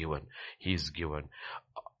he is given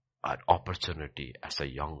an opportunity as a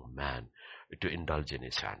young man to indulge in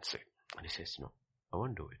his fancy. And he says, no, I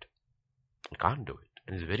won't do it. I can't do it.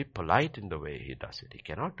 And he's very polite in the way he does it. He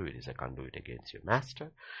cannot do it. He says, I can't do it against your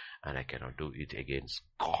master. And I cannot do it against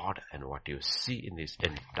God. And what you see in this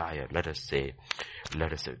entire, let us say he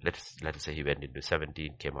went into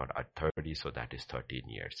 17, came out at 30, so that is 13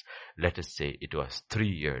 years. Let us say it was 3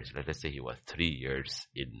 years. Let us say he was 3 years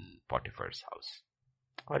in Potiphar's house.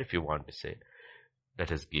 Or if you want to say,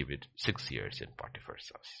 let us give it 6 years in Potiphar's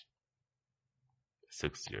house.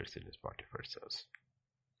 6 years in his Potiphar's house.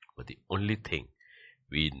 But the only thing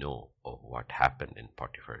we know of what happened in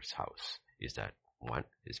Potiphar's house is that, one,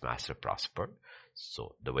 his master prospered.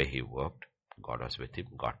 So the way he worked, God was with him,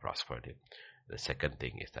 God prospered him. The second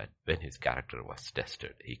thing is that when his character was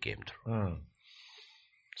tested, he came through.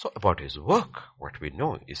 So about his work, what we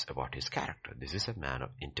know is about his character. This is a man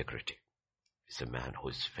of integrity. He's a man who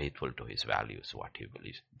is faithful to his values, what he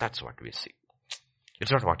believes. That's what we see.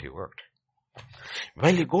 It's not what he worked.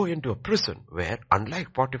 While you go into a prison where,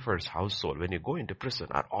 unlike Potiphar's household, when you go into prison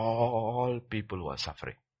are all people who are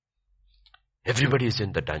suffering. Everybody is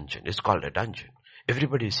in the dungeon. It's called a dungeon.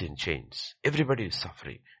 Everybody is in chains. Everybody is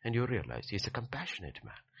suffering. And you realize he's a compassionate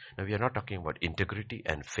man. Now we are not talking about integrity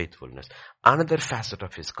and faithfulness. Another facet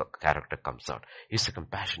of his character comes out. He's a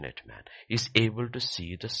compassionate man. He's able to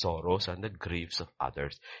see the sorrows and the griefs of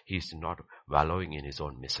others. He's not wallowing in his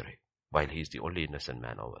own misery, while he's the only innocent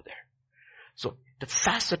man over there. So the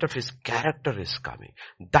facet of his character is coming.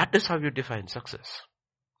 That is how you define success.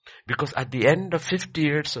 Because at the end of 50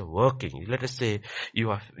 years of working, let us say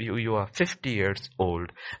you are 50 years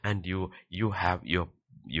old and you have your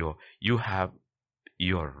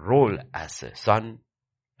role as a son,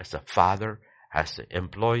 as a father, as an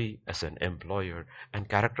employee, as an employer, and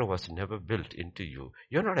character was never built into you.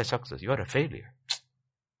 You're not a success. You are a failure.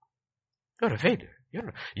 You're a failure.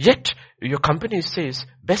 Yet, your company says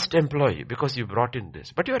best employee because you brought in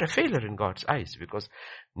this. But you are a failure in God's eyes because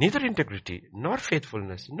neither integrity, nor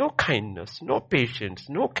faithfulness, no kindness, no patience,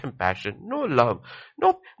 no compassion, no love,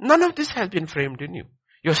 none of this has been framed in you.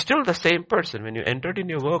 You're still the same person. When you entered in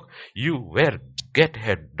your work, you were get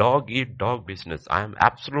head, dog eat dog business. I am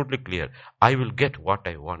absolutely clear. I will get what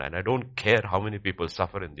I want and I don't care how many people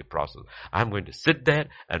suffer in the process. I'm going to sit there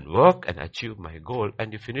and work and achieve my goal,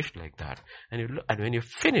 and you finish like that. And when you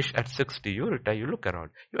finish at 60, you retire, you look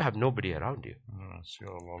around, you have nobody around you. So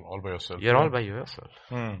you're all by yourself. You're all by yourself.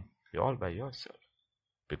 You're all by yourself.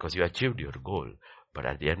 Because you achieved your goal. But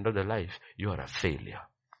at the end of the life, you are a failure.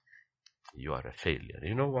 You are a failure.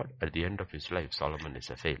 You know what? At the end of his life, Solomon is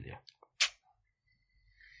a failure.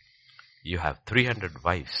 You have 300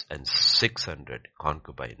 wives and 600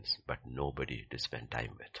 concubines, but nobody to spend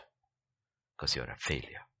time with. Because you're a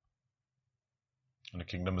failure. And the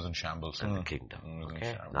kingdom is in shambles. And the kingdom.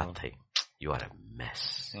 Okay? Nothing. You are a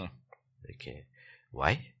mess. Okay?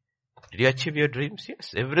 Why? Did you achieve your dreams?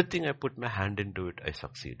 Yes. Everything I put my hand into it, I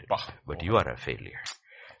succeeded. But you are a failure.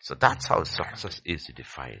 So that's how success is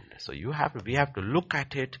defined. So we have to look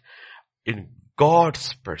at it in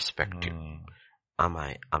God's perspective. Am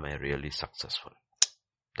I really successful?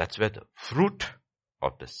 That's where the fruit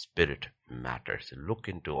of the Spirit matters. Look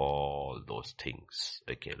into all those things.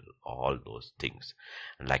 Okay, all those things.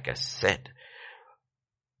 And like I said,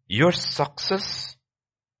 your success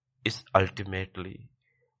is ultimately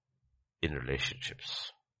in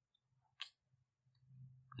relationships,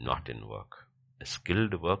 not in work. A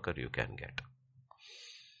skilled worker you can get.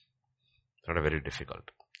 It's not a very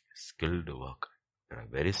difficult. Skilled worker. There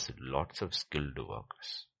are lots of skilled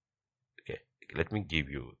workers. Okay, let me give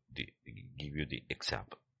you the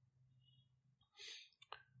example.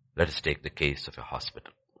 Let us take the case of a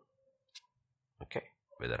hospital. Okay,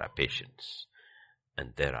 where there are patients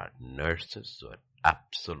and there are nurses who are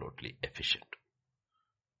absolutely efficient.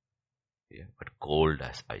 Yeah, but cold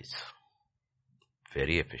as ice.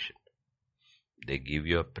 Very efficient. They give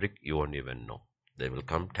you a prick, you won't even know. They will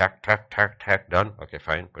come, tack, done. Okay,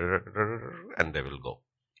 fine. And they will go.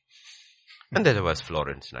 And then there was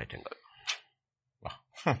Florence Nightingale.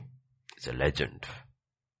 It's a legend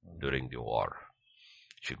during the war.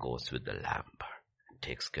 She goes with the lamp and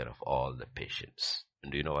takes care of all the patients.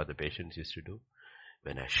 And do you know what the patients used to do?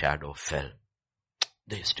 When a shadow fell,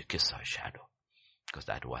 they used to kiss her shadow. Because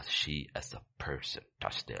that was she as a person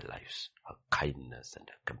touched their lives. Her kindness and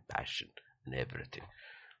her compassion and everything.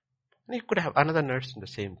 And you could have another nurse in the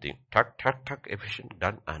same thing. Tuck, efficient,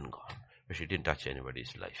 done and gone. But she didn't touch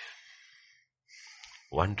anybody's life.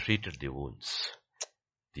 One treated the wounds.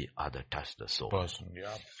 The other touched the soul. Person,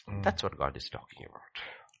 yeah. That's what God is talking about.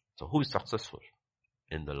 So who is successful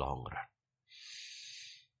in the long run?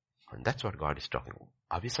 And that's what God is talking about.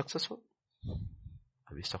 Are we successful?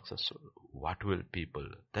 Are we successful? What will people?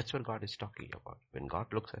 That's what God is talking about. When God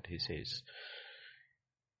looks at, He says,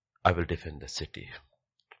 I will defend the city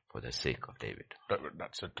for the sake of David.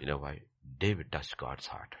 That's it. You know why? David touched God's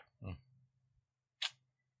heart.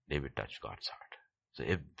 David touched God's heart. So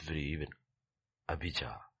even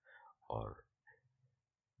Abijah or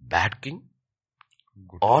bad king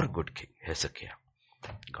or good king, Hezekiah.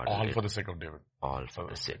 All for the sake of David. All for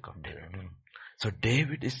the sake of David. So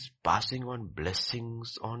David is passing on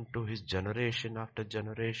blessings on to his generation after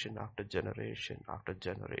generation after generation after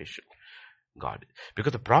generation. God,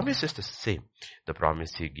 because the promise is the same. The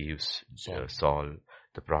promise He gives Saul,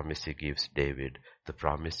 the promise He gives David, the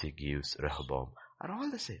promise He gives Rehoboam are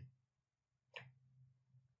all the same.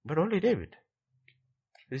 But only David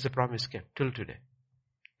is a promise kept till today.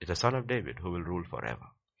 It's the son of David who will rule forever.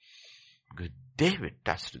 Because David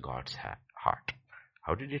touched God's heart.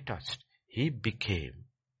 How did he touch? He became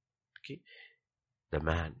the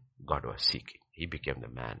man God was seeking. He became the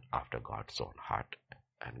man after God's own heart.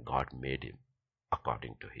 And God made him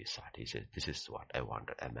according to His heart. He said, this is what I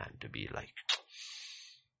wanted a man to be like.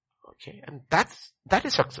 Okay, and that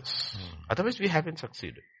is success. Otherwise we haven't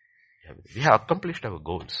succeeded. We have accomplished our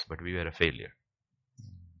goals, but we were a failure.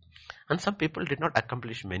 And some people did not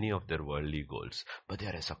accomplish many of their worldly goals, but they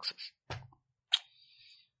are a success.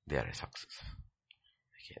 They are a success.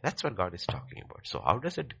 Okay, that's what God is talking about. So how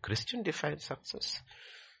does a Christian define success?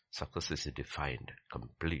 Success is defined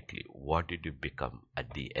completely. What did you become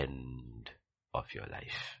at the end of your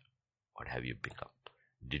life? What have you become?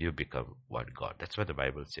 Did you become what God? That's what the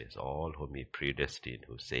Bible says. All whom He predestined,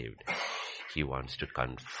 who saved, He wants to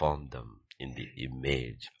conform them in the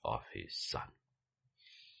image of His Son.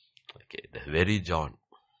 Okay, the very John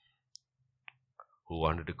who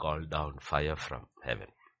wanted to call down fire from heaven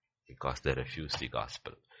because they refused the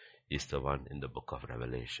gospel is the one in the book of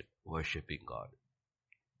Revelation worshipping God.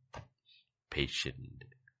 Patient,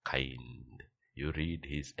 kind. You read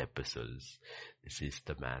his epistles. This is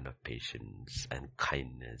the man of patience and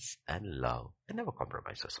kindness and love and never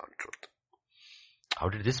compromises on truth. How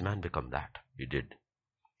did this man become that? He did.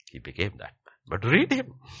 He became that man. But read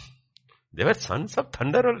him. They were sons of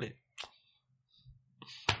thunder only.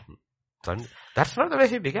 That's not the way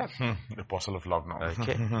he began. The apostle of love now.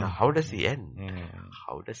 Okay. Now how does he end?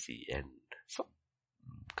 How does he end? So,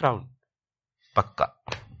 crown. Pakka.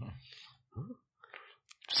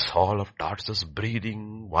 Saul of Tarsus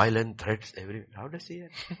breathing, violent threats, how does he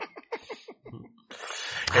end?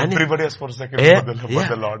 Everybody has forsaken but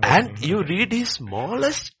the Lord. And you read his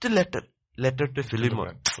smallest letter to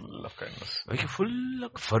Philemon. Full of kindness. Okay, full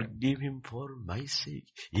of, forgive him for my sake.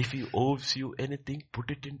 If he owes you anything, put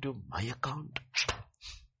it into my account.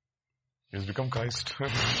 He's become Christ.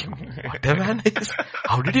 What a man is.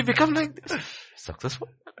 How did he become like this? Successful.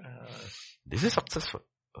 This is successful.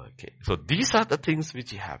 Okay, so these are the things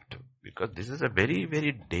which you have to, because this is a very,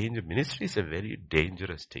 very dangerous, ministry is a very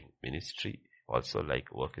dangerous thing. Ministry also like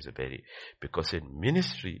work is because in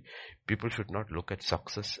ministry, people should not look at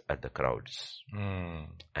success at the crowds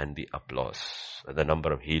and the applause and the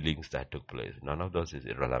number of healings that took place. None of those is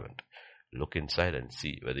irrelevant. Look inside and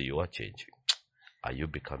see whether you are changing. Are you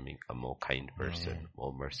becoming a more kind person,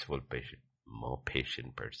 more merciful patient, more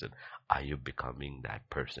patient person? Are you becoming that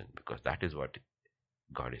person? Because that is what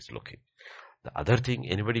God is looking. The other thing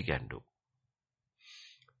anybody can do,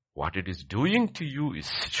 what it is doing to you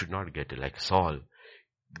is, it should not get like Saul.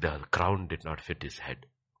 The crown did not fit his head.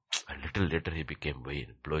 A little later he became vain,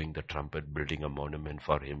 blowing the trumpet, building a monument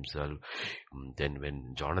for himself. Then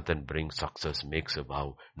when Jonathan brings success, makes a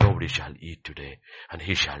vow, nobody shall eat today and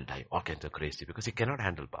he shall die. All kinds of crazy, because he cannot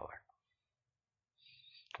handle power.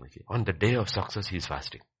 Okay. On the day of success, he is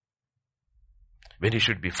fasting. When he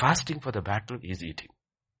should be fasting for the battle, he is eating.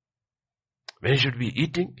 When he should be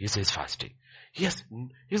eating, he says fasting. He's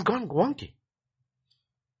gone wonky.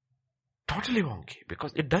 Totally wonky,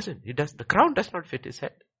 because the crown does not fit his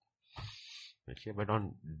head. Okay, but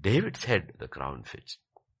on David's head, the crown fits.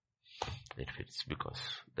 It fits because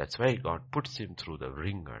that's why God puts him through the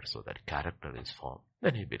ringer so that character is formed.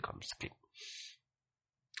 Then he becomes king.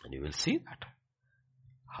 And you will see that.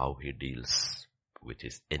 How he deals with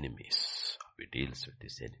his enemies.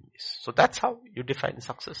 So that's how you define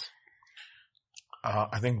success.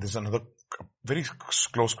 I think this is another very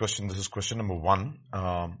close question. This is question number 1.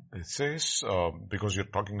 It says, because you're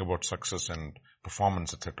talking about success and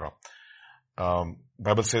performance, etc.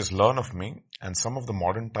 Bible says, learn of me. And some of the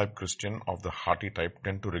modern type Christian of the hearty type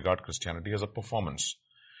tend to regard Christianity as a performance.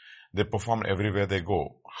 They perform everywhere they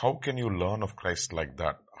go. How can you learn of Christ like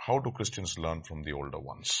that? How do Christians learn from the older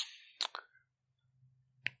ones?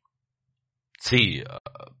 See,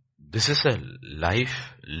 this is a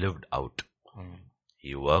life lived out.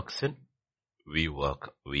 He works in, we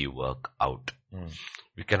work out.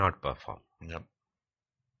 We cannot perform. Yep.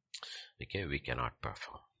 Okay, we cannot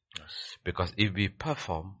perform. Yes. Because if we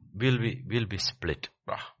perform, we'll be split.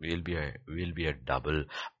 We'll be a double.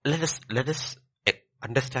 Let us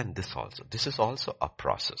understand this also. This is also a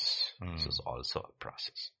process. This is also a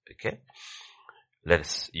process. Okay. Let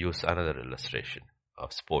us use another illustration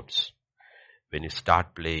of sports. When you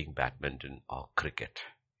start playing badminton or cricket,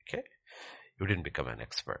 okay, you didn't become an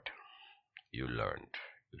expert. You learned.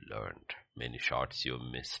 Many shots you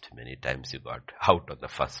missed. Many times you got out on the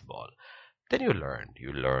first ball. Then you learned.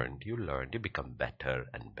 You become better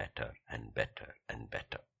and better and better and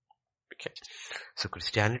better. Okay. So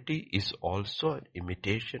Christianity is also an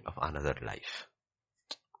imitation of another life.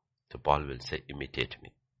 So Paul will say, imitate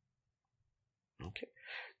me. Okay.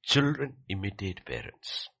 Children imitate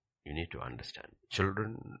parents. You need to understand.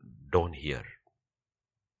 Children don't hear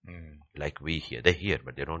like we hear. They hear,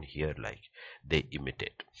 but they don't hear like they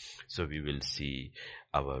imitate. So we will see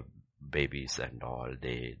our babies and all,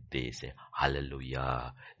 they say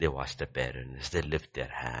hallelujah, they watch the parents, they lift their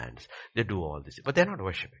hands, they do all this, but they're not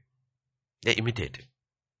worshiping. They're imitating.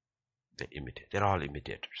 They're all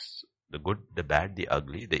imitators. The good, the bad, the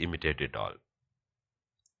ugly, they imitate it all.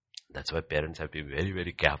 That's why parents have to be very,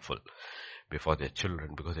 very careful before their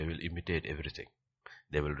children, because they will imitate everything.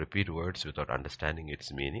 They will repeat words without understanding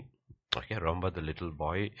its meaning. Okay, remember the little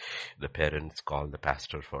boy, the parents called the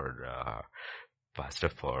pastor for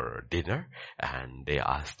dinner, and they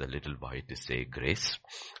asked the little boy to say grace.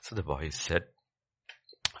 So the boy said,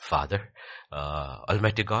 Father,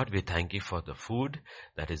 Almighty God, we thank you for the food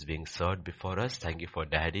that is being served before us. Thank you for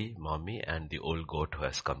daddy, mommy, and the old goat who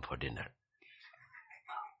has come for dinner.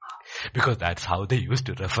 Because that's how they used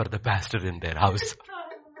to refer the pastor in their house.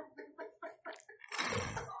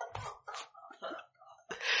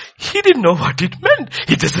 He didn't know what it meant.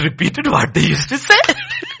 He just repeated what they used to say.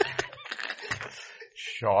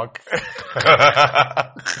 Shock.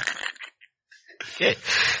 Okay.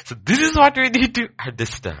 So this is what we need to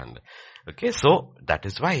understand. Okay. So that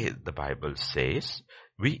is why the Bible says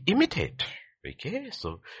we imitate. Okay.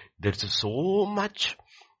 So there's so much,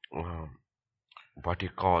 what you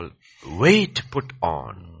call weight put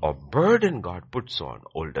on or burden God puts on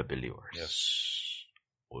older believers. Yes.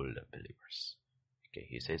 Older believers. Okay,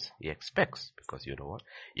 he says he expects, because you know what?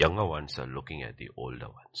 Younger ones are looking at the older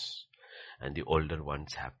ones. And the older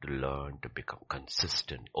ones have to learn to become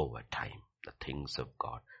consistent over time. The things of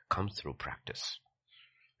God comes through practice.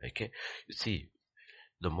 Okay? You see,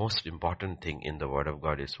 the most important thing in the Word of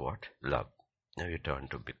God is what? Love. Now you turn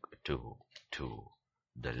to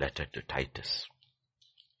the letter to Titus.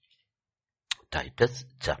 Titus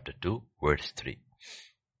chapter 2 verse 3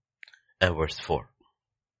 and verse 4.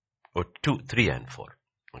 Or 3 and 4.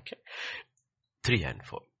 Okay. 3 and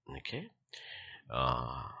 4. Okay.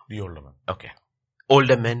 The older man. Okay.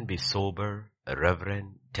 Older men be sober,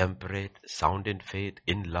 reverent, temperate, sound in faith,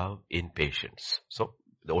 in love, in patience. So,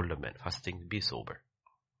 the older men, first thing, be sober.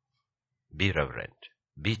 Be reverent.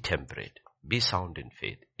 Be temperate. Be sound in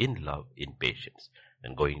faith, in love, in patience.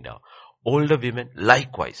 And going down. Older women,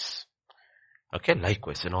 likewise. Okay,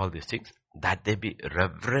 likewise in all these things, that they be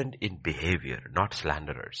reverent in behavior, not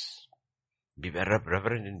slanderers. Be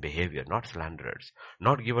reverent in behavior, not slanderers,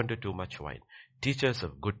 not given to too much wine, teachers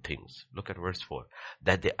of good things. Look at verse 4.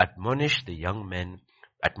 That they admonish the young men.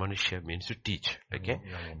 Admonish here means to teach, okay?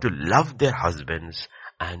 To love their husbands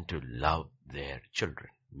and to love their children.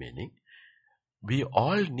 Meaning, we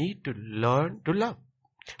all need to learn to love.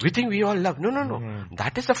 We think we all love. No.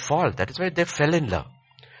 That is a fall. That is why they fell in love.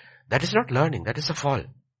 That is not learning. That is a fall.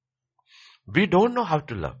 We don't know how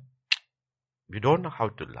to love. We don't know how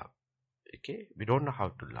to love. Okay, we don't know how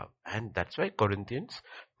to love. And that's why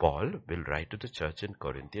Paul will write to the church in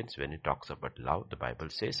Corinthians when he talks about love. The Bible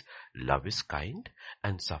says, love is kind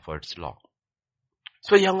and suffers long.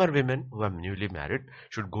 So younger women who are newly married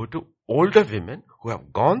should go to older women who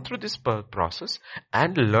have gone through this process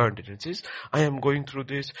and learned it. It says, I am going through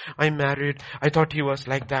this. I'm married. I thought he was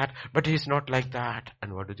like that, but he's not like that.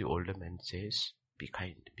 And what do the older men say? Be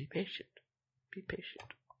kind. Be patient. Be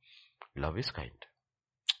patient. Love is kind.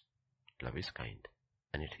 Love is kind.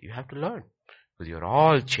 And you have to learn. Because you're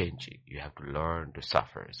all changing. You have to learn to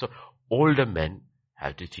suffer. So older men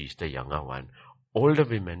have to teach the younger one. Older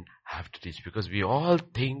women have to teach. Because we all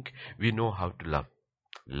think we know how to love.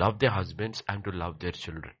 Love their husbands and to love their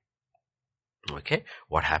children. Okay?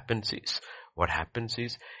 What happens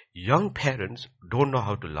is young parents don't know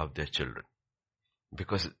how to love their children.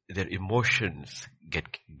 Because their emotions get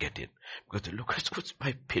in. Because they look at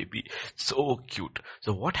my baby, so cute.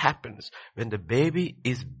 So what happens when the baby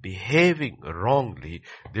is behaving wrongly,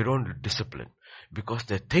 they don't discipline. Because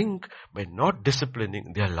they think by not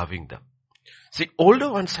disciplining, they are loving them. See, older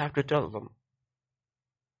ones have to tell them,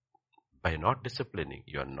 by not disciplining,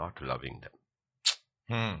 you are not loving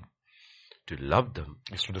them. To love them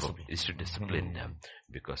is to discipline them.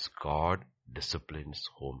 Because God disciplines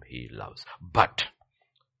whom He loves. But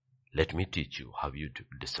let me teach you how you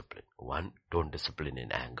discipline. One, don't discipline in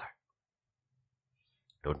anger.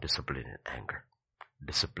 Don't discipline in anger.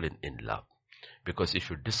 Discipline in love. Because if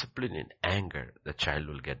you discipline in anger, the child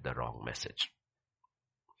will get the wrong message.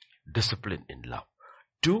 Discipline in love.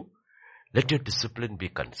 Two, let your discipline be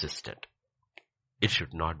consistent. It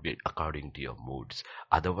should not be according to your moods.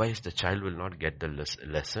 Otherwise, the child will not get the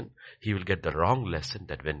lesson. He will get the wrong lesson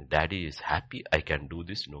that when daddy is happy, I can do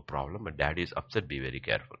this, no problem. When daddy is upset, be very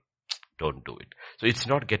careful. Don't do it. So it's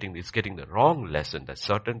getting the wrong lesson that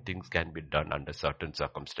certain things can be done under certain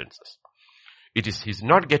circumstances. He's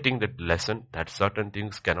not getting the lesson that certain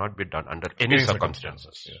things cannot be done under any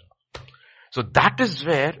circumstances. Yeah. So that is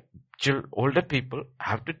where older people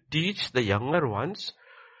have to teach the younger ones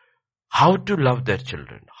how to love their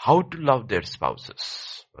children, how to love their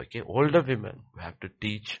spouses. Okay, older women have to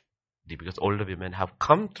teach, because older women have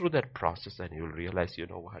come through that process, and you will realize, you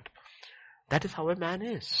know what? That is how a man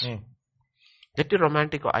is. Get the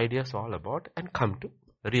romantic ideas all about and come to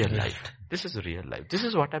real life. This is real life. This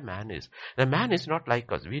is what a man is. A man is not like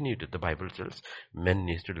us. The Bible tells, men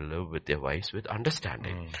need to live with their wives with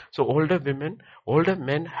understanding. So older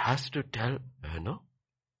men has to tell,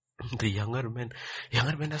 the younger men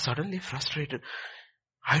are suddenly frustrated.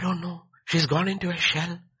 I don't know. She's gone into a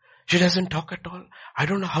shell. She doesn't talk at all. I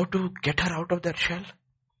don't know how to get her out of that shell.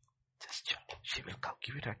 Just chill. She will come.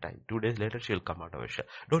 Give it her time. 2 days later, she will come out of her shell.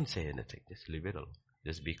 Don't say anything. Just leave it alone.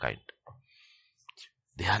 Just be kind.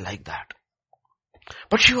 They are like that.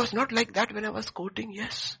 But she was not like that when I was courting.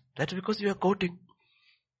 Yes. That's because you are courting.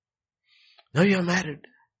 Now you are married.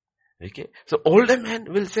 Okay. So older men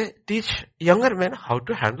will teach younger men how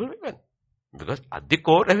to handle women. Because at the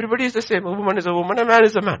core, everybody is the same. A woman is a woman, a man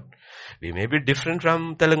is a man. We may be different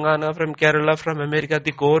from Telangana, from Kerala, from America. At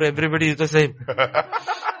the core, everybody is the same.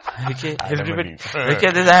 Okay, everybody.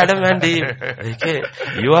 Okay, this is Adam and Eve. Okay,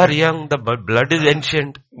 you are young, the blood is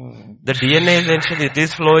ancient. The DNA is ancient. It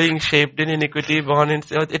is flowing, shaped in iniquity, born in,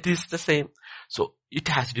 it is the same. So, it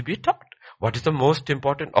has to be taught. What is the most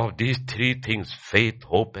important of these three things? Faith,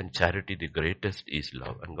 hope and charity. The greatest is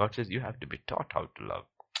love. And God says you have to be taught how to love.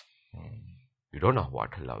 You don't know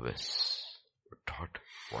what love is. You're taught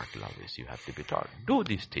what love is. You have to be taught. Do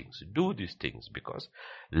these things because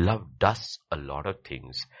love does a lot of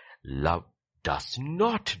things. Love does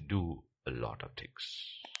not do a lot of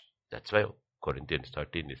things. That's why Corinthians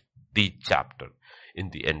 13 is the chapter in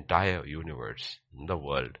the entire universe, in the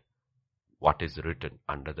world. What is written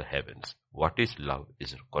under the heavens? What is love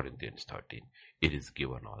is Corinthians 13. It is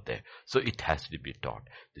given out there. So it has to be taught.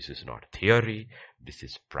 This is not theory. This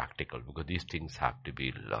is practical because these things have to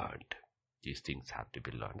be learned. These things have to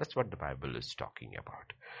be learned. That's what the Bible is talking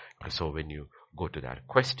about. So when you go to that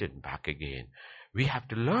question back again, we have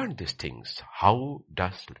to learn these things. How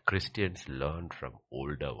does Christians learn from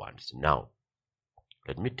older ones? Now,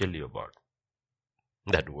 let me tell you about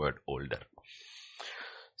that word older.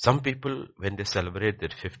 Some people, when they celebrate their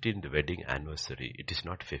 15th wedding anniversary, it is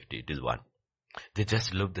not 50, it is 1. They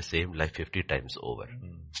just live the same life 50 times over.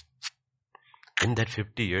 In that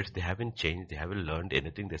 50 years, they haven't changed, they haven't learned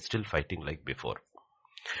anything, they're still fighting like before.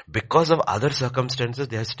 Because of other circumstances,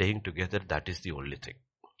 they are staying together, that is the only thing.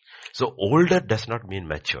 So older does not mean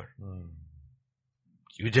mature.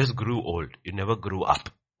 You just grew old, you never grew up.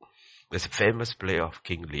 There's a famous play of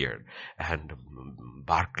King Lear, and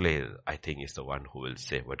Barclay, I think, is the one who will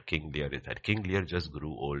say what King Lear is, that King Lear just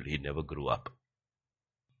grew old, he never grew up.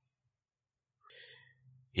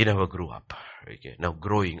 He never grew up. Okay. Now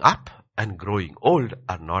growing up and growing old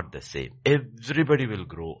are not the same. Everybody will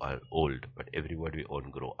grow old, but everybody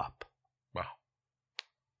won't grow up. Wow.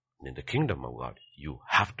 In the kingdom of God, you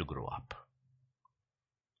have to grow up.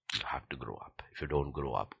 You have to grow up. If you don't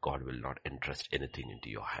grow up, God will not entrust anything into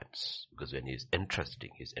your hands. Because when He's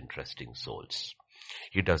entrusting souls.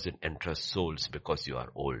 He doesn't entrust souls because you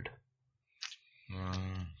are old.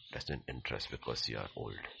 Doesn't entrust because you are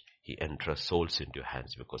old. He entrusts souls into your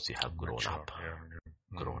hands because you have grown up.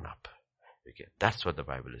 Grown up. Okay. That's what the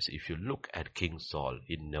Bible is. If you look at King Saul,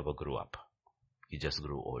 he never grew up. He just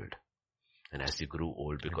grew old. And as he grew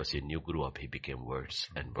old, because he grew up, he became worse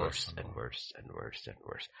and worse and worse and worse and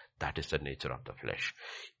worse. That is the nature of the flesh.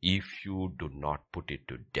 If you do not put it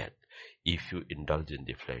to death, if you indulge in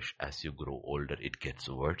the flesh, as you grow older, it gets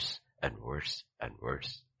worse and worse and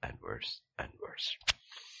worse and worse and worse.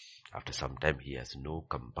 After some time, he has no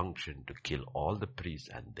compunction to kill all the priests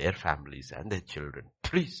and their families and their children,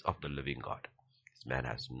 priests of the living God. This man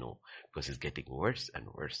has no, because he's getting worse and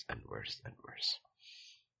worse and worse and worse.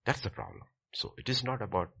 That's the problem. So it is not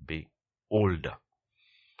about being older.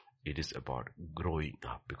 It is about growing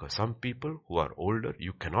up. Because some people who are older,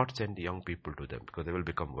 you cannot send the young people to them because they will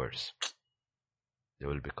become worse. They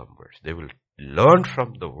will become worse. They will learn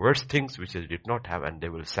from the worst things which they did not have, and they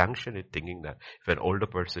will sanction it thinking that if an older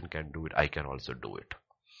person can do it, I can also do it.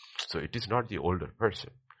 So it is not the older person.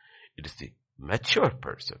 It is the mature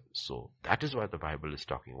person. So that is what the Bible is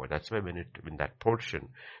talking about. That's why in that portion,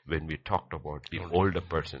 when we talked about the older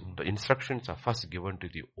person, the instructions are first given to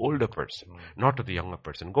the older person, not to the younger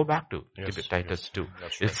person. Go back to Titus 2.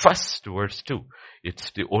 It's first verse 2. It's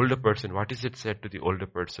the older person. What is it said to the older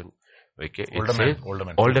person? Okay,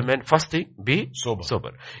 older man. First thing, be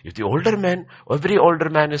sober. If the older man, every older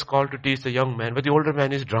man is called to teach the young man, but the older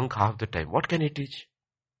man is drunk half the time. What can he teach?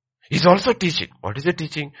 He's also teaching. What is he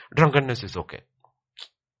teaching? Drunkenness is okay.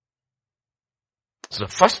 So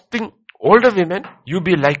the first thing, older women, you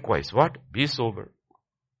be likewise. What? Be sober.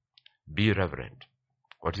 Be reverent.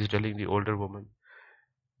 What is he telling the older woman?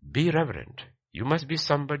 Be reverent. You must be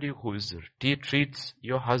somebody who treats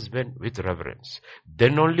your husband with reverence.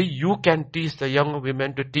 Then only you can teach the young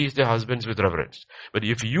women to teach their husbands with reverence. But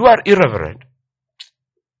if you are irreverent,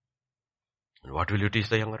 what will you teach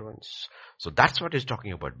the younger ones? So that's what he's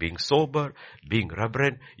talking about. Being sober, being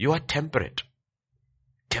reverent. You are temperate.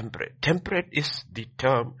 Temperate is the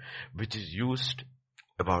term which is used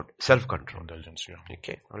about self-control. Indulgence, yeah.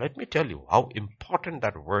 Okay. Now let me tell you how important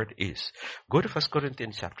that word is. Go to 1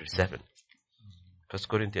 Corinthians chapter 7. 1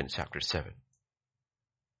 Corinthians chapter 7.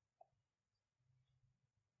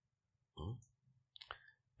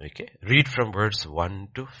 Okay. Read from verse 1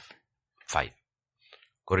 to 5.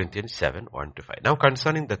 Corinthians 7, 1 to 5. Now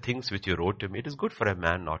concerning the things which you wrote to me, it is good for a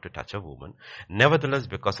man not to touch a woman. Nevertheless,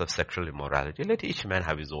 because of sexual immorality, let each man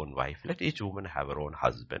have his own wife. Let each woman have her own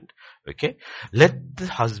husband. Okay. Let the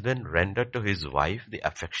husband render to his wife the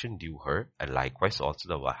affection due her, and likewise also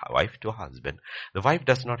the wife to her husband. The wife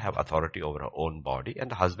does not have authority over her own body, and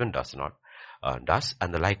the husband does not.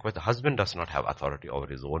 And likewise the husband does not have authority over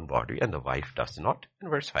his own body, and the wife does not. In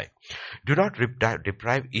verse 5, do not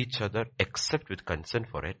deprive each other except with consent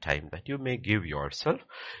for a time, that you may give yourself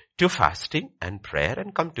to fasting and prayer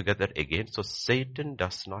and come together again, so Satan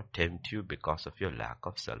does not tempt you because of your lack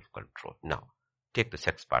of self-control. Now, take the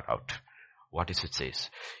sex part out. What is it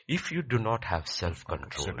says? If you do not have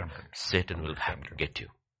self-control, Satan will have to get you.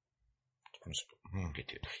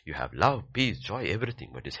 Get you. You have love, peace, joy, everything,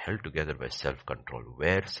 but is held together by self-control.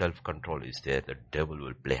 Where self-control is there, the devil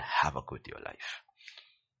will play havoc with your life.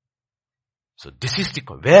 So this is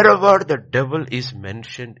wherever the devil is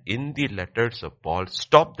mentioned in the letters of Paul,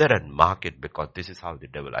 stop there and mark it, because this is how the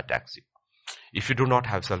devil attacks you. If you do not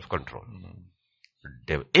have self-control,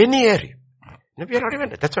 devil, any area. No, we are not even,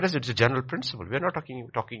 that's what I said, it's a general principle. We are not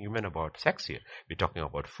talking even about sex here. We're talking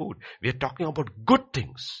about food. We are talking about good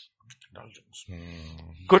things. Indulgence.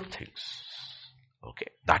 Good things. Okay.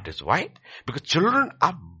 That is why. Because children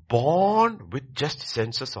are born with just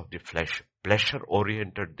senses of the flesh. Pleasure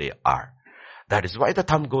oriented they are. That is why the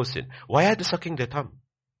thumb goes in. Why are they sucking their thumb?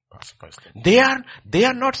 They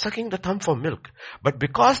are not sucking the thumb for milk. But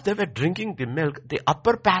because they were drinking the milk, the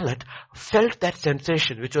upper palate felt that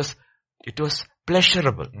sensation, it was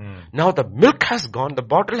pleasurable. Now the milk has gone, the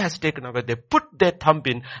bottle has taken away, they put their thumb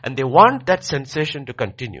in and they want that sensation to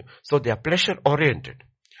continue. So they are pleasure oriented.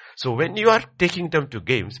 So when you are taking them to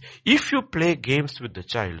games, if you play games with the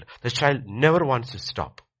child never wants to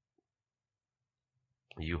stop.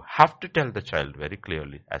 You have to tell the child very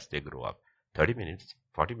clearly as they grow up, 30 minutes,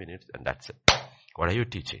 40 minutes, and that's it. What are you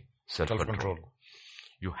teaching? Self-control.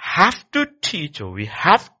 You have to teach, or we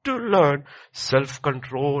have to learn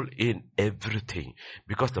self-control in everything.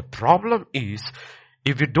 Because the problem is,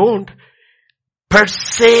 if you don't, per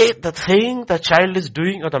se, the thing the child is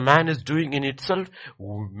doing or the man is doing in itself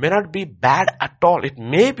may not be bad at all. It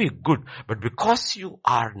may be good, but because you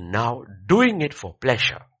are now doing it for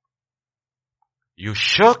pleasure, you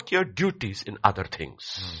shirk your duties in other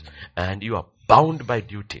things. And you are bound by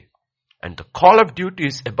duty. And the call of duty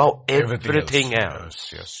is above everything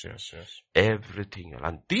else. Yes. Everything else.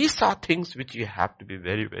 And these are things which you have to be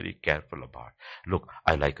very, very careful about. Look,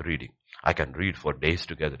 I like reading. I can read for days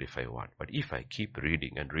together if I want. But if I keep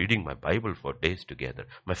reading and reading my Bible for days together,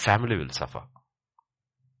 my family will suffer.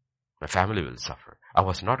 My family will suffer. I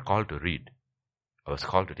was not called to read. I was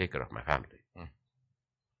called to take care of my family.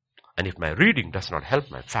 And if my reading does not help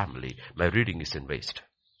my family, my reading is in waste.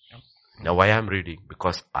 Now why I'm reading?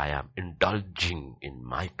 Because I am indulging in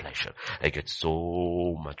my pleasure. I get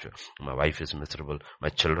so much. My wife is miserable. My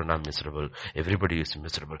children are miserable. Everybody is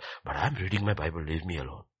miserable. But I'm reading my Bible. Leave me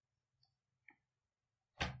alone.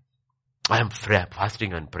 I am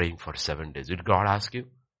fasting and praying for 7 days. Did God ask you?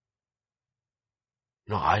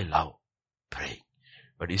 No, I love praying.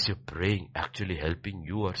 But is your praying actually helping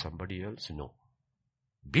you or somebody else? No.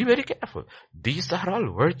 Be very careful. These are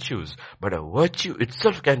all virtues, but a virtue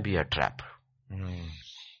itself can be a trap.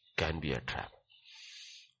 Can be a trap.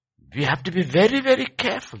 We have to be very, very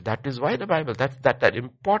careful. That is why the Bible, that's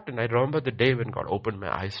important. I remember the day when God opened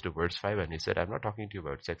my eyes to verse 5 and he said, I'm not talking to you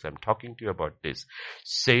about sex, I'm talking to you about this.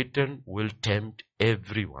 Satan will tempt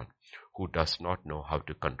everyone who does not know how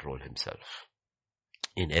to control himself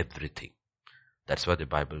in everything. That's what the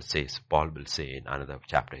Bible says. Paul will say in another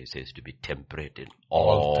chapter, he says to be temperate in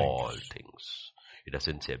all things. He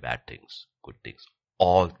doesn't say bad things, good things.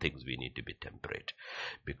 All things we need to be temperate.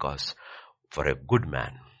 Because for a good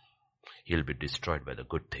man, he'll be destroyed by the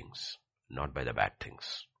good things, not by the bad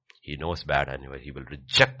things. He knows bad anyway. He will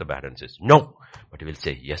reject the bad and says no. But he will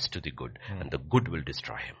say yes to the good. And the good will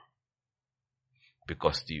destroy him.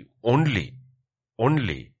 Because the only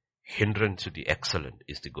hindrance to the excellent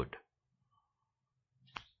is the good.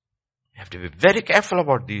 You have to be very careful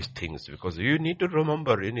about these things because you need to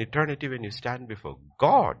remember in eternity when you stand before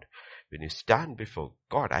God,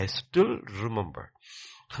 I still remember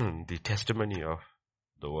the testimony of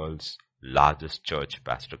the world's largest church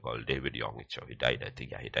pastor called David Yonggi-cho. He died, I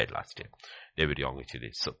think, he died last year. David Yonggi-cho,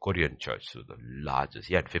 the Korean church, so the largest.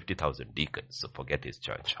 He had 50,000 deacons, so forget his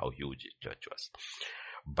church, how huge his church was.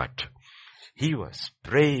 But he was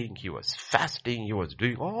praying, he was fasting, he was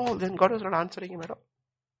doing all, then God was not answering him at all.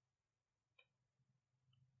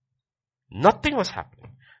 Nothing was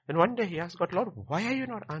happening. Then one day he asked God, Lord, why are you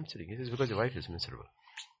not answering? He says, because your wife is miserable.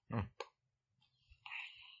 He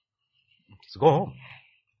says, go home.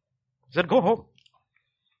 He said, go home.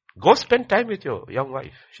 Go spend time with your young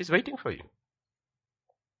wife. She's waiting for you.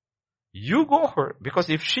 You go her, because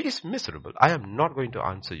if she is miserable, I am not going to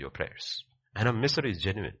answer your prayers. And her misery is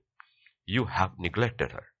genuine. You have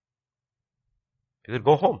neglected her. He said,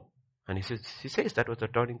 go home. And he says that was the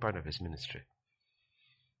turning point of his ministry.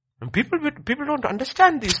 And people don't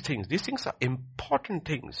understand these things. These things are important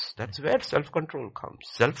things. That's where self-control comes.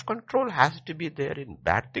 Self-control has to be there in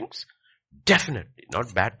bad things. Definitely.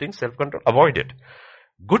 Not bad things, self-control. Avoid it.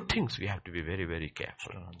 Good things we have to be very, very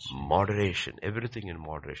careful. Moderation. Everything in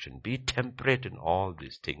moderation. Be temperate in all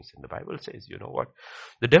these things. And the Bible says, you know what?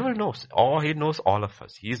 The devil knows. He knows all of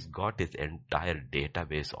us. He's got his entire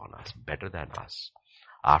database on us. Better than us.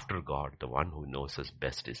 After God, the one who knows us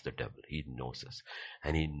best is the devil. He knows us.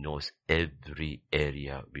 And he knows every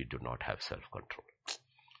area we do not have self-control.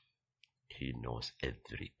 He knows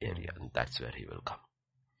every area. And that's where he will come.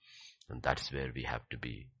 And that's where we have to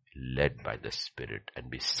be led by the Spirit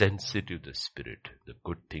and be sensitive to the Spirit. The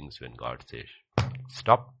good things when God says,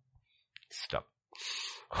 stop, stop.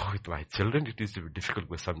 With my children, it is difficult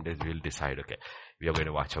because some days we'll decide, okay, we are going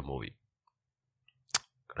to watch a movie.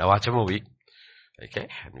 I watch a movie, okay,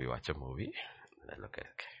 and we watch a movie, and I look at,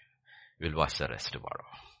 okay, we'll watch the rest tomorrow.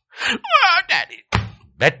 Oh, Daddy,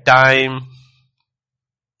 bedtime.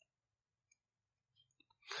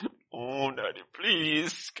 Oh, Daddy,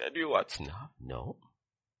 please, can you watch now? No.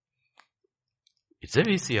 It's a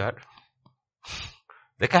VCR.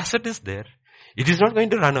 The cassette is there. It is not going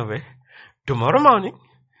to run away. Tomorrow morning,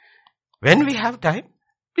 when we have time,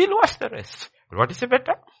 we'll watch the rest. But what is your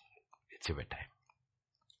bedtime? It's your bedtime.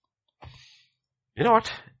 You know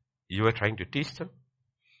what? You were trying to teach them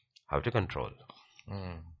how to control.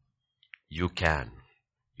 You can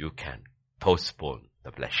postpone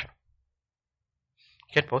the pleasure.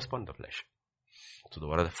 You can postpone the pleasure. So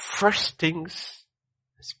one of the first things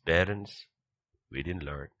as parents we didn't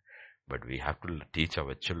learn, but we have to teach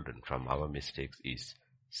our children from our mistakes is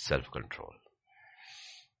self-control.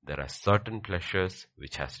 There are certain pleasures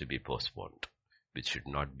which has to be postponed, which should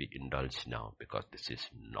not be indulged now because this is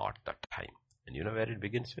not the time. And you know where it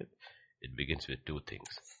begins with? It begins with two things: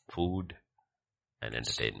 food and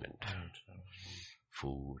entertainment.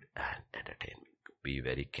 Food and entertainment. Be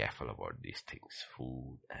very careful about these things,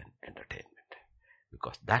 food and entertainment.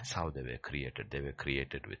 Because that's how they were created. They were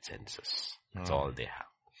created with senses. That's all they have.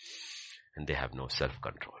 And they have no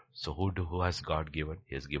self-control. So who has God given?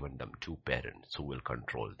 He has given them two parents who will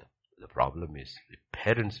control them. The problem is, if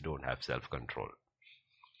parents don't have self-control,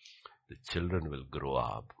 the children will grow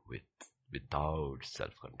up without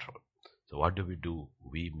self-control. So what do?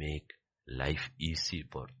 We make life easy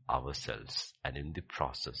for ourselves, and in the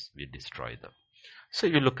process, we destroy them. So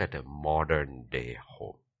you look at a modern day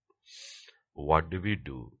home. What do we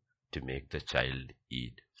do to make the child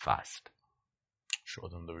eat fast? Show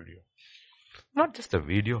them the video. Not just the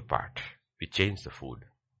video part. We change the food.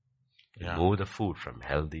 We move the food from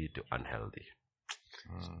healthy to unhealthy.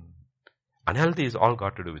 Unhealthy is all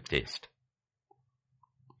got to do with taste.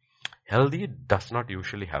 Healthy does not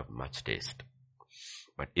usually have much taste.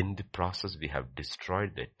 But in the process, we have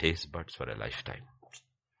destroyed their taste buds for a lifetime.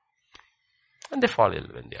 And they fall ill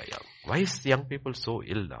when they are young. Why is young people so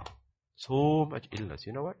ill now? So much illness.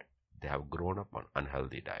 You know what? They have grown up on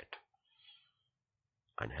unhealthy diet.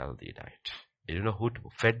 Unhealthy diet. Do you know who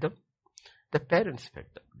fed them? The parents fed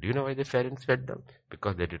them. Do you know why the parents fed them?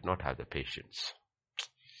 Because they did not have the patience.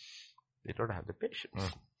 They don't have the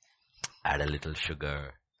patience. Add a little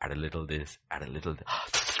sugar, add a little this, add a little that.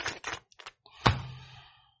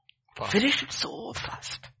 Finish it so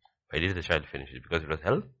fast. Why did the child finish it? Because it was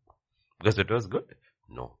health? Because it was good?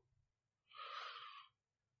 No.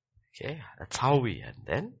 Okay, that's how we, and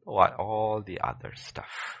then all the other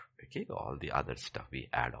stuff. Okay, all the other stuff we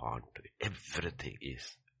add on to it. Everything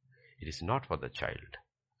it is not for the child.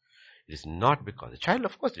 It is not because the child,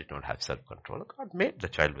 of course, did not have self-control. God made the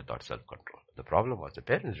child without self-control. The problem was the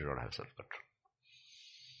parents did not have self-control.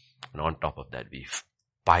 And on top of that, we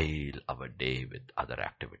pile our day with other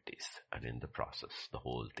activities. And in the process, the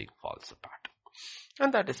whole thing falls apart.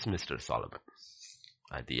 And that is Mr. Solomon.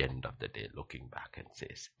 At the end of the day, looking back and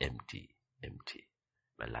says, empty, empty.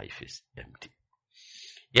 My life is empty.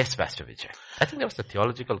 Yes, Pastor Vijay. I think that was a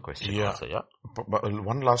theological question also, yeah? But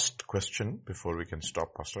one last question before we can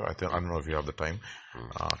stop, Pastor. I don't know if you have the time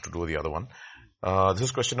to do the other one. This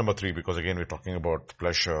is question number 3, because again, we're talking about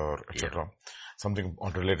pleasure, etc. Something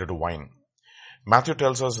related to wine. Matthew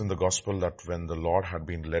tells us in the gospel that when the Lord had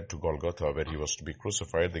been led to Golgotha, where he was to be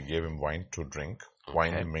crucified, they gave him wine to drink,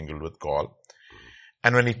 wine mingled with gall.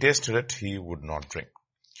 And when he tasted it, he would not drink.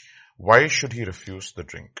 Why should he refuse the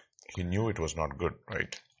drink? He knew it was not good,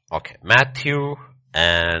 right? Okay. Matthew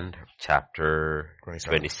and chapter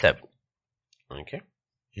 27. Okay.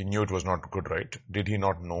 He knew it was not good, right? Did he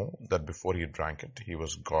not know that before he drank it, he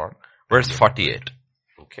was God? Verse 48.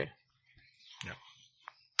 Okay. Yeah.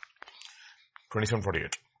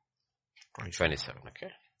 27:48. 27,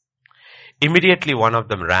 okay. Immediately one of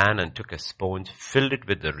them ran and took a sponge, filled it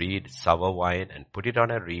with the reed, sour wine, and put it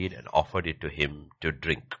on a reed and offered it to him to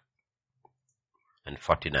drink. And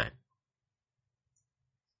 49.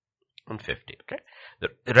 And 50, okay.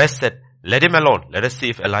 The rest said, let him alone. Let us see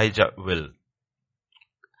if Elijah will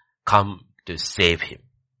come to save him.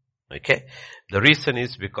 Okay. The reason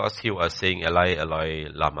is because he was saying, Eli, Eloi,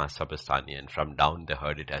 lama sabachthani, and from down they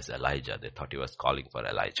heard it as Elijah. They thought he was calling for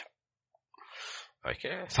Elijah.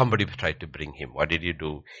 Okay. Somebody tried to bring him. What did he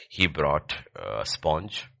do? He brought a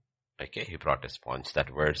sponge. Okay. He brought a sponge. That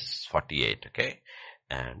verse 48. Okay.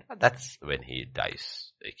 And that's when he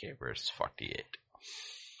dies. Okay. Verse 48.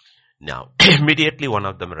 Now, immediately one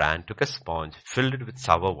of them ran, took a sponge, filled it with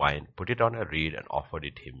sour wine, put it on a reed and offered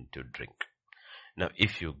it him to drink. Now,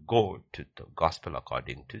 if you go to the Gospel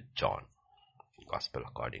according to John,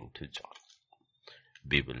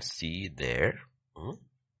 we will see there, the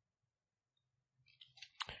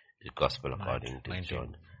Gospel according to 19.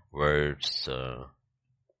 John, words,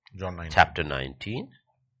 John 19. chapter 19,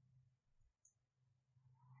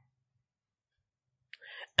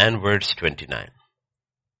 and verse 29.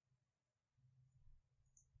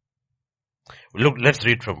 Look, let's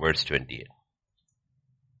read from verse 28.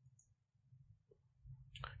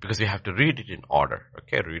 Because we have to read it in order.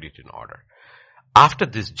 Okay, read it in order. After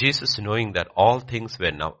this, Jesus, knowing that all things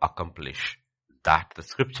were now accomplished, that the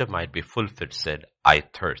scripture might be fulfilled, said, I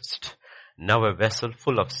thirst. Now a vessel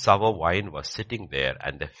full of sour wine was sitting there,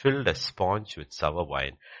 and they filled a sponge with sour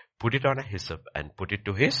wine, put it on a hyssop, and put it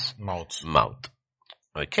to his Mouth.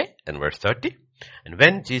 Okay, and verse 30. And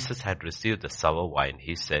when Jesus had received the sour wine,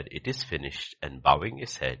 he said, it is finished, and bowing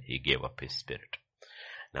his head, he gave up his spirit.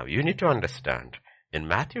 Now you need to understand, in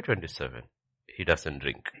Matthew 27, he doesn't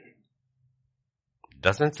drink.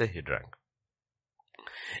 Doesn't say he drank.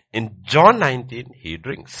 In John 19, he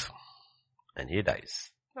drinks, and he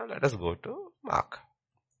dies. Now let us go to Mark.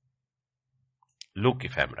 Luke,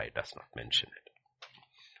 if I'm right, does not mention it.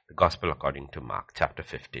 The Gospel according to Mark, chapter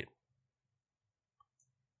 15.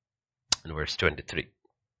 And verse 23.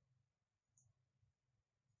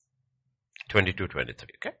 22, 23,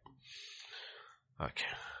 okay? Okay.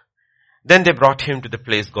 Then they brought him to the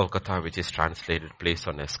place Golgotha, which is translated place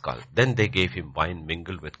on a skull. Then they gave him wine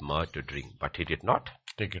mingled with myrrh to drink, but he did not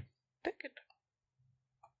take it.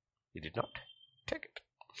 He did not take it.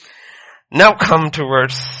 Now come to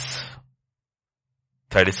verse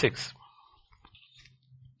 36.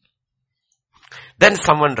 Then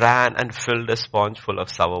someone ran and filled a sponge full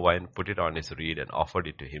of sour wine, put it on his reed, and offered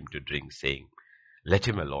it to him to drink, saying, let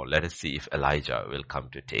him alone. Let us see if Elijah will come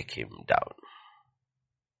to take him down.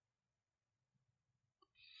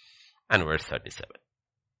 And verse 37.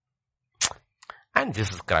 And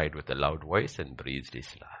Jesus cried with a loud voice and breathed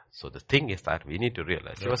his last. So the thing is that we need to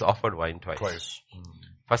realize he was offered wine twice.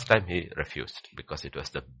 First time he refused because it was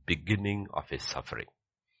the beginning of his suffering.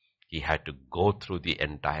 He had to go through the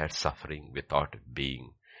entire suffering without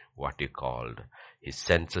being what he called his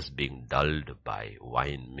senses being dulled by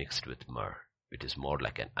wine mixed with myrrh. It is more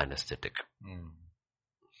like an anesthetic.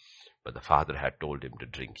 But the Father had told him to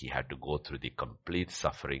drink. He had to go through the complete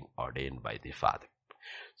suffering ordained by the Father.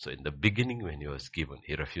 So in the beginning when he was given,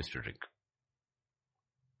 he refused to drink.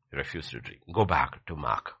 Go back to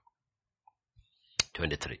Mark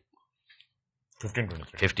 23.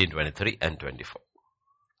 15, 23 and 24.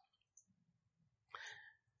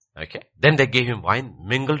 Okay. Then they gave him wine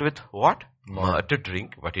mingled with what? Myrrh to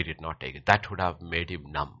drink, but he did not take it. That would have made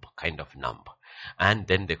him numb. And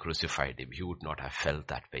then they crucified him. He would not have felt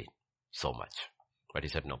that pain so much. But he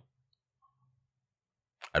said, no.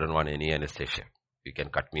 I don't want any anesthesia. You can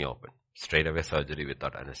cut me open. Straight away surgery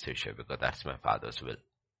without anesthesia because that's my Father's will.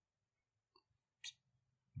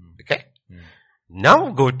 Okay?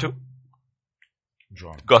 Now go to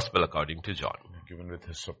John. Gospel according to John. Given with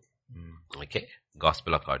hyssop. Okay.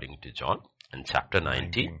 Gospel according to John and chapter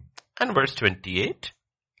 19 and verse 28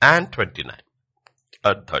 and 29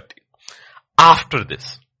 and 30. After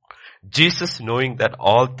this, Jesus, knowing that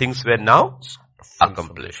all things were now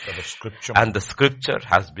accomplished and the scripture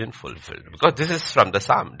has been fulfilled, because this is from the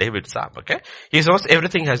Psalm, David's Psalm, okay? He knows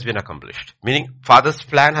everything has been accomplished, meaning Father's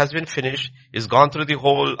plan has been finished. He's gone through the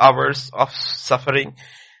whole hours of suffering,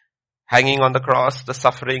 hanging on the cross, the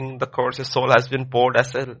suffering, the course, his soul has been poured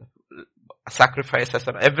as a sacrifice,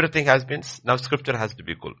 everything has been, now scripture has to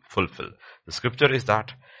be fulfilled. The scripture is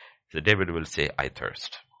that, so David will say, I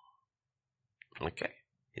thirst. Okay,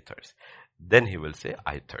 he thirsts. Then he will say,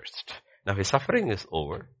 I thirst. Now his suffering is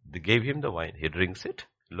over. They gave him the wine. He drinks it.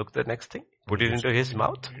 Look the next thing. Put it into his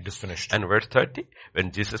mouth. It is finished. And verse 30,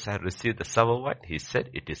 when Jesus had received the sour wine, he said,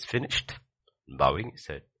 it is finished. Bowing, he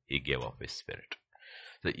said, he gave up his spirit.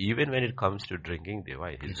 So even when it comes to drinking the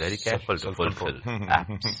wine, he's very careful to fulfill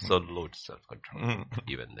absolute self-control.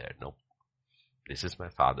 Even there, no. This is my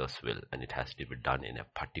Father's will, and it has to be done in a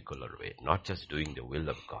particular way. Not just doing the will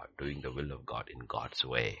of God in God's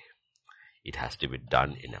way. It has to be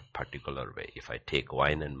done in a particular way. If I take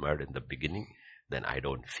wine and myrrh in the beginning, then I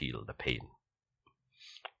don't feel the pain.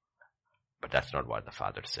 But that's not what the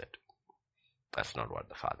Father said.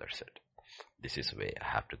 This is the way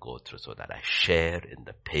I have to go through so that I share in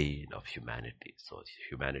the pain of humanity. So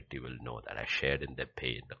humanity will know that I shared in the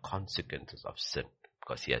pain, the consequences of sin,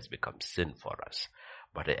 because he has become sin for us.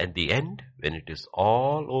 But at the end, when it is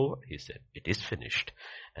all over, he said, it is finished.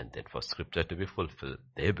 And then for scripture to be fulfilled,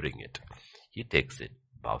 they bring it. He takes it,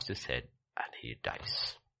 bows his head, and he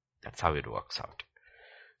dies. That's how it works out.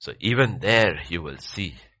 So even there you will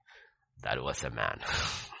see that was a man.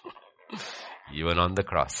 Even on the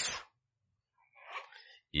cross.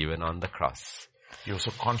 Even on the cross. He was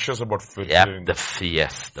so conscious about fulfilling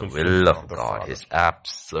the will of God. He's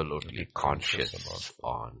absolutely conscious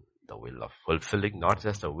on the will of fulfilling not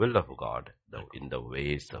just the will of God, in the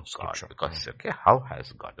ways of God. Because, how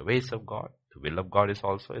has God? The ways of God, the will of God is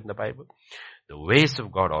also in the Bible. The ways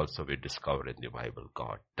of God also we discover in the Bible.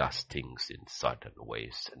 God does things in certain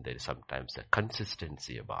ways, and there is sometimes a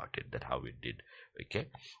consistency about it, that how it did.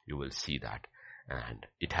 You will see that, and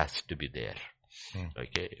it has to be there.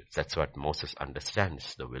 That's what Moses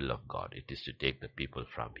understands, the will of God. It is to take the people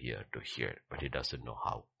from here to here, but he doesn't know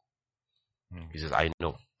how. He says, I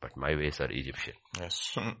know, but my ways are Egyptian.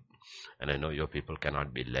 Yes. And I know your people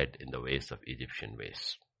cannot be led in the ways of Egyptian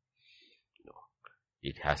ways. No.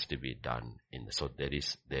 It has to be done so there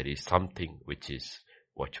is something which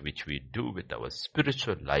we do with our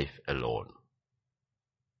spiritual life alone,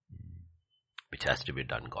 which has to be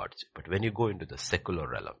done God's. But when you go into the secular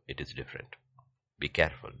realm, it is different. Be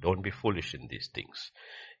careful. Don't be foolish in these things.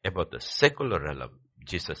 About the secular realm,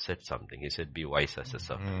 Jesus said something. He said, be wise as a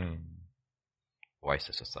serpent. Wise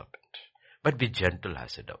as a serpent. But be gentle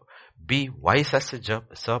as a dove. Be wise as a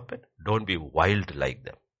serpent. Don't be wild like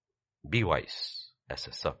them. Be wise as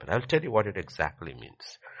a serpent. I'll tell you what it exactly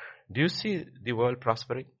means. Do you see the world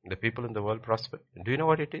prospering? The people in the world prosper? Do you know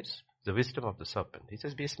what it is? The wisdom of the serpent. He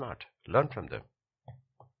says, be smart. Learn from them.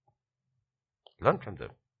 Learn from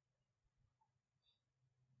them.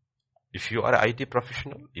 If you are an IT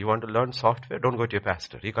professional, you want to learn software, don't go to your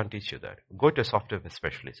pastor. He can't teach you that. Go to a software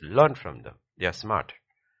specialist. Learn from them. They are smart.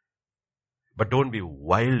 But don't be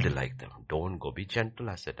wild like them. Don't go. Be gentle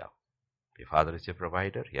as a dove. Your Father is your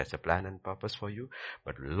provider. He has a plan and purpose for you.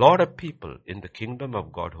 But a lot of people in the kingdom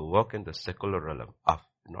of God who work in the secular realm are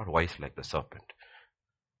not wise like the serpent.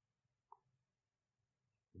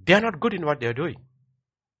 They are not good in what they are doing.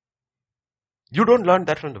 You don't learn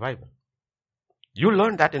that from the Bible. You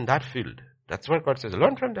learn that in that field. That's what God says.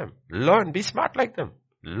 Learn from them. Learn. Be smart like them.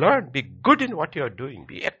 Learn. Be good in what you are doing.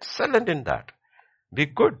 Be excellent in that. Be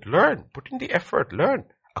good. Learn. Put in the effort. Learn.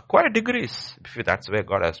 Acquire degrees. If that's where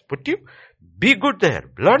God has put you, be good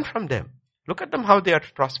there. Learn from them. Look at them how they are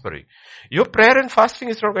prospering. Your prayer and fasting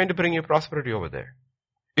is not going to bring you prosperity over there.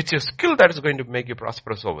 It's your skill that is going to make you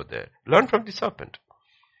prosperous over there. Learn from the serpent.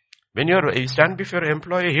 When you stand before your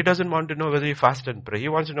employer, he doesn't want to know whether you fast and pray. He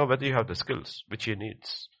wants to know whether you have the skills which he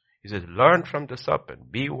needs. He says, learn from the serpent.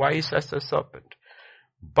 Be wise as a serpent.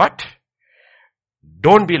 But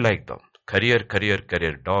don't be like them. Career,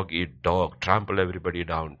 dog eat dog, trample everybody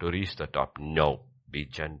down to reach the top. No. Be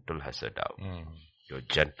gentle as a dove. Your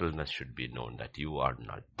gentleness should be known, that you are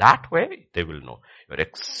not that way. They will know. You're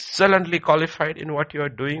excellently qualified in what you are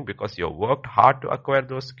doing because you have worked hard to acquire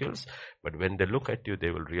those skills. But when they look at you,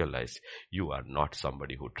 they will realize you are not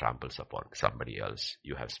somebody who tramples upon somebody else.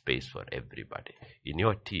 You have space for everybody. In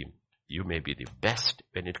your team, you may be the best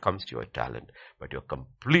when it comes to your talent, but you're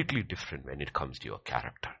completely different when it comes to your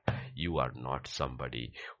character. You are not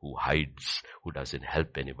somebody who hides, who doesn't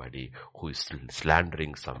help anybody, who is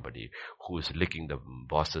slandering somebody, who is licking the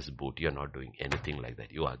boss's boot. You're not doing anything like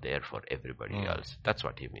that. You are there for everybody else. That's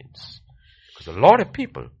what he means. Because a lot of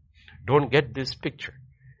people don't get this picture.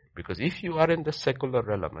 Because if you are in the secular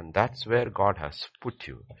realm, and that's where God has put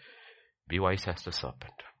you, be wise as the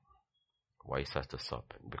serpent. Wise as the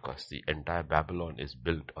serpent, because the entire Babylon is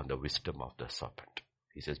built on the wisdom of the serpent.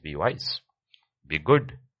 He says, be wise, be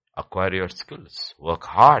good, acquire your skills, work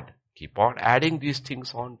hard, keep on adding these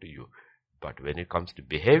things on to you. But when it comes to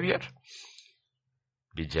behavior,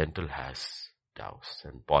 be gentle as doves.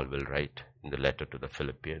 And Paul will write in the letter to the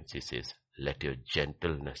Philippians, he says, let your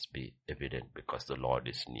gentleness be evident because the Lord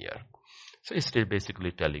is near. So he's still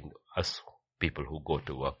basically telling us people who go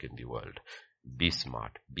to work in the world, be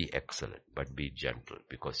smart, be excellent, but be gentle,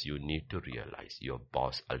 because you need to realize your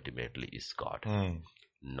boss ultimately is God,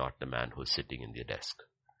 not the man who's sitting in the desk.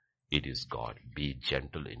 It is God. Be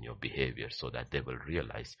gentle in your behavior so that they will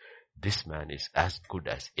realize this man is as good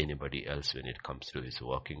as anybody else when it comes to his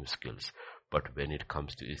working skills, but when it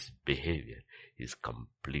comes to his behavior, he's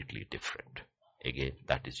completely different. Again,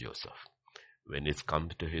 that is Joseph. When it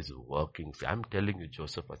comes to his workings, I'm telling you,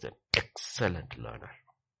 Joseph was an excellent learner.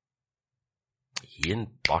 In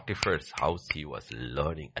Potiphar's house, he was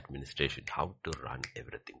learning administration, how to run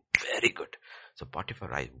everything. Very good. So Potiphar,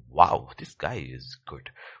 wow, this guy is good.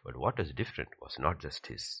 But what was different was not just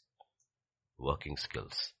his working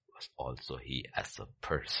skills, was also he as a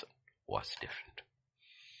person was different.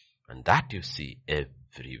 And that you see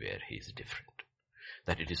everywhere, he is different.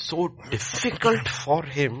 that it is so difficult for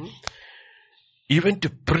him even to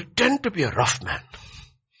pretend to be a rough man.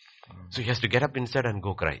 So he has to get up inside and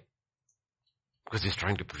go cry. Because he's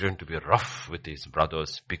trying to pretend to be rough with his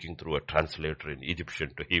brothers, speaking through a translator in Egyptian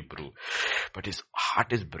to Hebrew. But his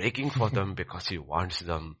heart is breaking for them because he wants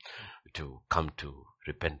them to come to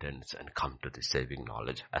repentance and come to the saving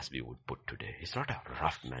knowledge, as we would put today. He's not a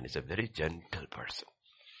rough man. He's a very gentle person.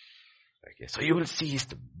 Okay, so you will see he's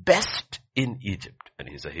the best in Egypt, and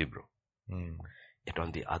he's a Hebrew. Yet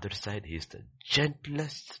on the other side, he's the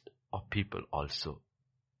gentlest of people also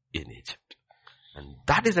in Egypt. And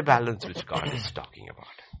that is the balance which God is talking about.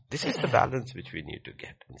 This is the balance which we need to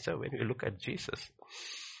get. And so when we look at Jesus,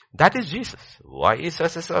 that is Jesus. Wise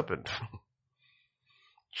as a serpent.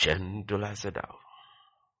 Gentle as a dove.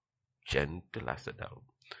 Gentle as a dove.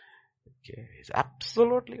 Okay, he's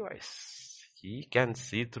absolutely wise. He can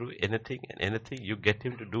see through anything and anything. You get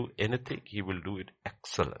him to do anything, he will do it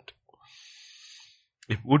excellent.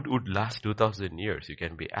 If wood would last 2,000 years, you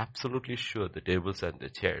can be absolutely sure the tables and the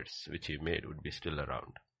chairs which he made would be still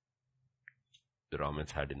around. The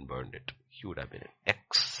Romans hadn't burned it. He would have been an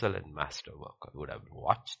excellent master worker. He would have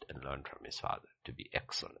watched and learned from his father to be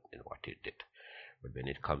excellent in what he did. But when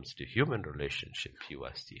it comes to human relationship, he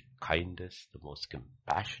was the kindest, the most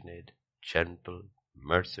compassionate, gentle,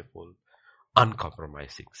 merciful,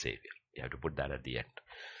 uncompromising Savior. You have to put that at the end.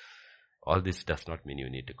 All this does not mean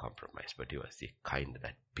you need to compromise, but he was the kind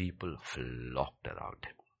that people flocked around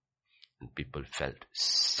him. And people felt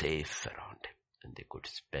safe around him. And they could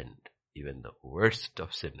spend, even the worst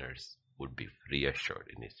of sinners would be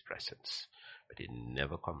reassured in his presence. But he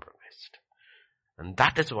never compromised. And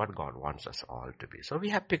that is what God wants us all to be. So we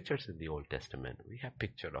have pictures in the Old Testament. We have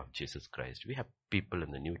picture of Jesus Christ. We have people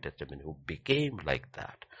in the New Testament who became like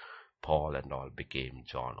that. Paul and all became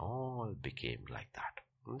John. All became like that.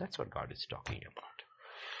 And that's what God is talking about.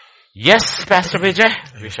 Yes, Pastor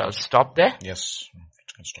Vijay, we shall stop there. Yes, we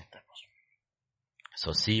can stop there.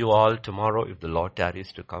 So see you all tomorrow if the Lord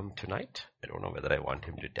tarries to come tonight. I don't know whether I want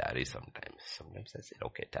him to tarry sometimes. Sometimes I say,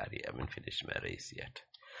 okay, tarry, I haven't finished my race yet.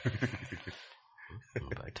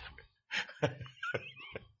 But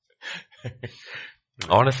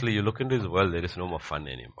honestly, you look into this world, there is no more fun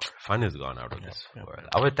anymore. Fun is gone out of this world.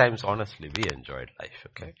 Our times, honestly, we enjoyed life,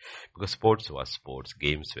 okay? Because sports was sports,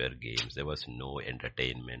 games were games. There was no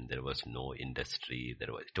entertainment, there was no industry,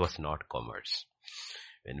 it was not commerce.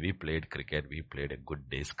 When we played cricket, we played a good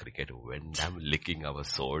day's cricket when I'm licking our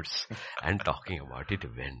swords and talking about it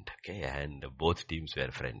went, okay? And both teams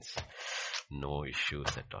were friends. No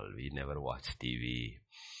issues at all. We never watched TV.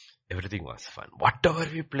 Everything was fun. Whatever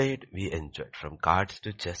we played, we enjoyed. From cards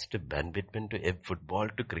to chess to badminton to football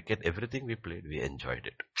to cricket, everything we played, we enjoyed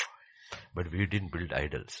it. But we didn't build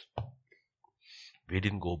idols. We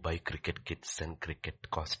didn't go buy cricket kits and cricket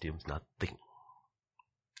costumes, nothing.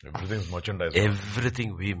 Everything is merchandise.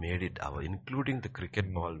 Everything we made it our, including the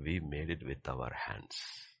cricket ball, we made it with our hands.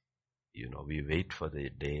 You know, we wait for the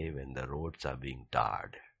day when the roads are being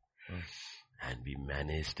tarred. And we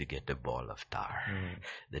managed to get a ball of tar.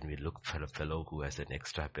 Then we look for a fellow who has an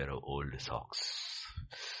extra pair of old socks.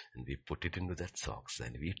 And we put it into that socks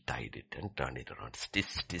and we tied it and turned it around,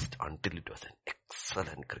 stitched until it was an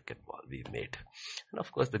excellent cricket ball we made. And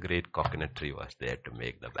of course the great coconut tree was there to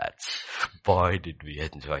make the bats. Boy, did we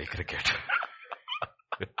enjoy cricket.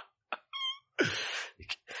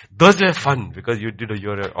 Those were fun because you did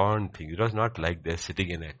your own thing. It was not like they're sitting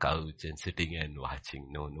in a couch and sitting and watching.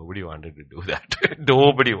 No, nobody wanted to do that.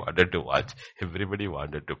 Nobody wanted to watch. Everybody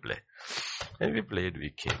wanted to play. And we played, we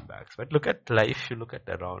came back. But look at life, you look at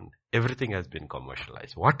around, everything has been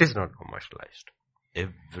commercialized. What is not commercialized?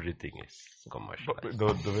 Everything is commercialized.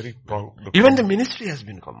 Even the ministry has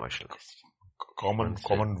been commercialized.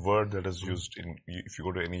 Common word that is used if you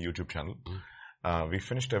go to any YouTube channel. We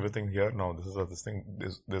finished everything here. Now this thing.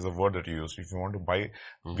 There's a word that you use. If you want to buy,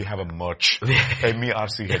 we have a merch.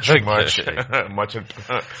 M-E-R-C-H. Merch. Merchant.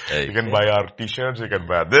 You can buy our t-shirts. You can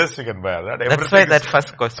buy this. You can buy that. That's why that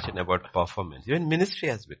first question about performance. Even ministry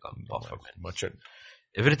has become performance. Merchant.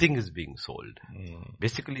 Everything is being sold.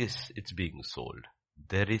 Basically, it's being sold.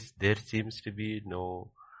 There seems to be no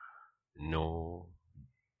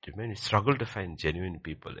struggle to find genuine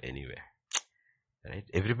people anywhere. Right?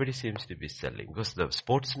 Everybody seems to be selling because the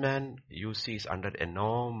sportsman you see is under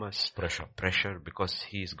enormous pressure because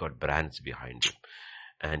he's got brands behind him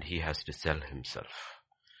and he has to sell himself.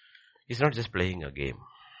 He's not just playing a game.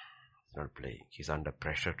 He's not playing. He's under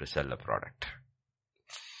pressure to sell a product.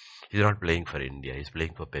 He's not playing for India. He's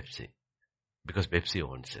playing for Pepsi because Pepsi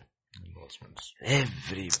owns him. Investments.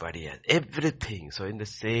 Everybody has everything. So in the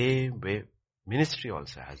same way, ministry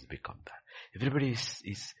also has become that. Everybody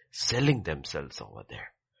is selling themselves over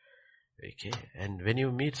there. Okay. And when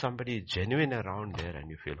you meet somebody genuine around there and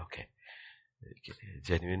you feel, okay,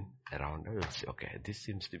 genuine around, I will say, okay, this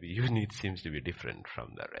seems to be, your need seems to be different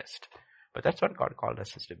from the rest. But that's what God called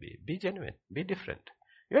us to be. Be genuine. Be different.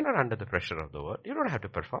 You're not under the pressure of the world. You don't have to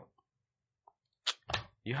perform.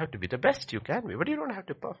 You have to be the best you can be, but you don't have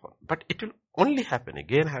to perform. But it will only happen.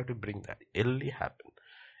 Again, I have to bring that. Only happen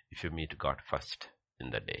if you meet God first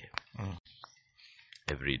in the day.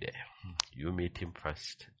 Every day. You meet Him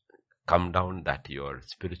first. Come down that your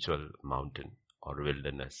spiritual mountain or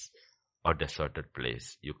wilderness or deserted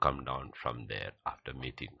place. You come down from there after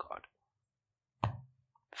meeting God.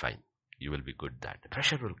 Fine. You will be good that. The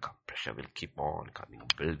pressure will come. Pressure will keep on coming,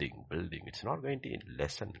 building. It's not going to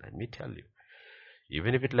lessen, let me tell you.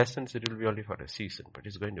 Even if it lessens, it will be only for a season, but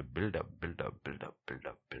it's going to build up.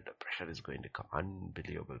 Pressure is going to come.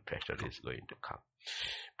 Unbelievable pressure is going to come.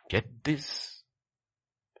 Get this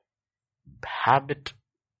habit,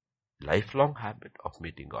 lifelong habit of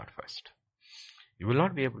meeting God first. You will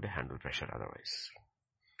not be able to handle pressure otherwise.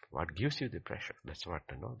 What gives you the pressure? That's what,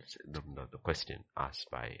 the question asked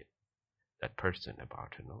by that person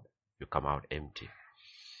about, you come out empty.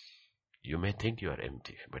 You may think you are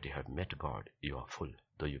empty, but you have met God, you are full,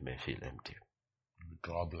 though you may feel empty.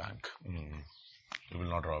 Draw a blank. You will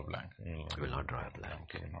not draw a blank. You will not draw a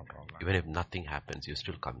blank. Even if nothing happens, you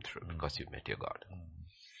still come through because you met your God.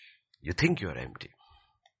 You think you are empty.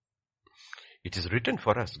 It is written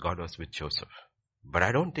for us, God was with Joseph. But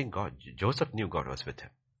I don't think Joseph knew God was with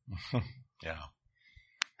him. Yeah.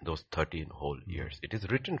 Those 13 whole years. It is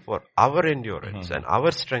written for our endurance and our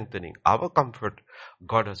strengthening, our comfort.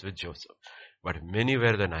 God was with Joseph. But many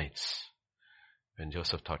were the nights when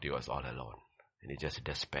Joseph thought he was all alone and he just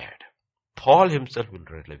despaired. Paul himself will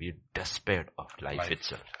reveal he despaired of life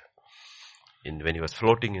itself. When he was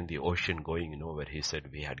floating in the ocean going nowhere, he said,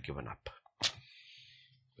 we had given up.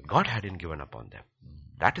 But God hadn't given up on them.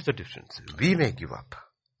 That is the difference. We may give up.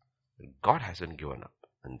 God hasn't given up.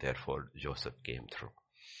 And therefore Joseph came through.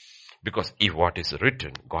 Because if what is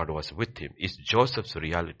written, God was with him, is Joseph's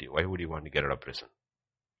reality, why would he want to get out of prison?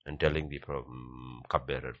 And telling the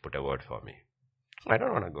cupbearer, put a word for me. I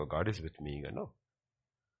don't want to go. God is with me. No.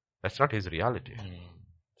 That's not his reality.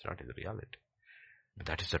 It's not his reality. But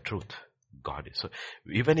that is the truth. God is. So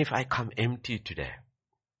even if I come empty today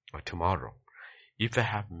or tomorrow, if I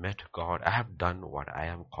have met God, I have done what I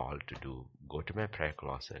am called to do. Go to my prayer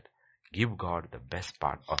closet. Give God the best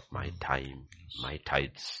part of my time, my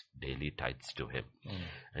tithes, daily tithes to him,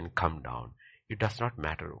 and come down. It does not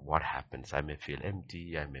matter what happens. I may feel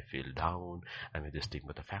empty, I may feel down, I may this thing,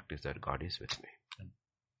 but the fact is that God is with me.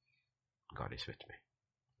 God is with me.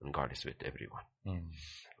 And God is with everyone.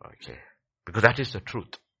 Okay. Because that is the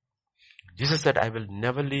truth. Jesus said, I will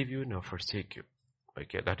never leave you nor forsake you.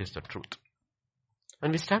 Okay, that is the truth.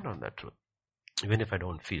 And we stand on that truth. Even if I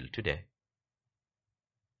don't feel today,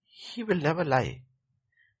 he will never lie.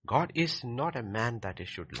 God is not a man that he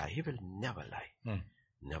should lie. He will never lie.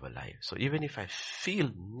 Never lie. So even if I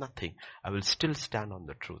feel nothing, I will still stand on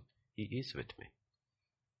the truth. He is with me.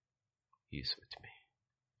 He is with me.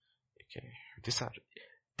 Okay. These are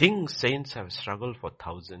things saints have struggled for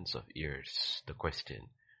thousands of years. The question,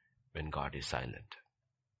 when God is silent,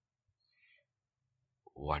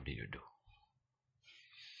 what do you do?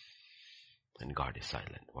 When God is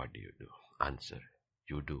silent, what do you do? Answer.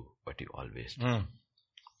 You do what you always do.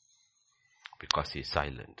 Because he is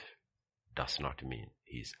silent does not mean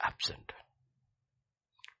he is absent.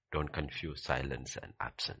 Don't confuse silence and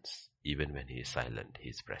absence. Even when he is silent, he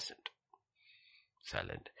is present.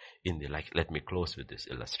 Silent. Let me close with this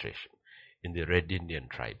illustration. In the Red Indian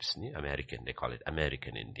tribes, American, they call it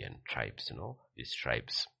American Indian tribes, these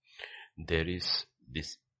tribes. There is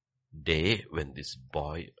this day when this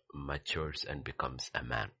boy matures and becomes a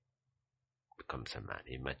man.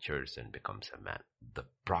 He matures and becomes a man. The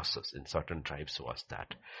process in certain tribes was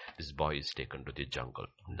that this boy is taken to the jungle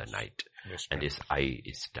in the night, and his eye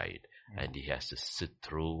is tied, and he has to sit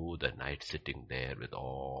through the night sitting there with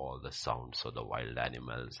all the sounds of the wild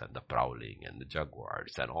animals and the prowling and the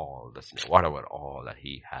jaguars and all the whatever, all that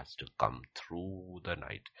he has to come through the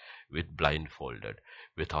night with blindfolded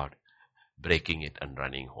without breaking it and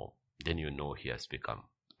running home. Then you know he has become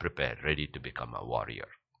prepared, ready to become a warrior.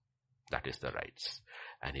 That is the rights.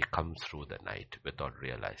 And he comes through the night without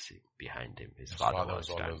realizing behind him his father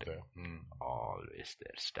was standing. Always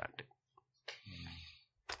there standing.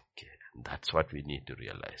 Okay. That's what we need to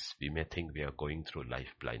realize. We may think we are going through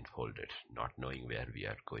life blindfolded, not knowing where we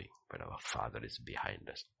are going. But our Father is behind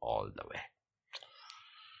us all the way.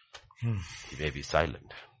 He may be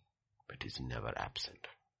silent, but he's never absent.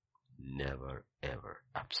 never ever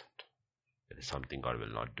absent. It is something God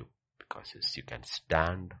will not do, because you can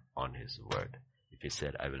stand on His word. If He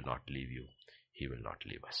said, I will not leave you, He will not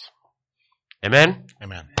leave us. Amen?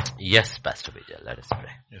 Amen. Yes, Pastor Vijay, let us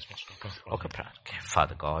pray. Yes, Pastor. Okay,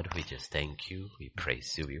 Father God, we just thank you. We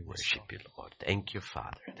praise you. We worship you, Lord. Thank you,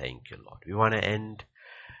 Father. Thank you, Lord. We want to end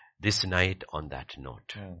this night on that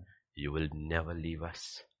note. You will never leave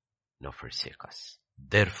us nor forsake us.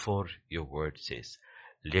 Therefore, your word says,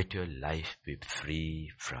 let your life be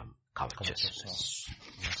free from covetousness.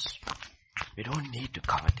 Yes. We don't need to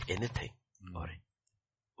covet anything or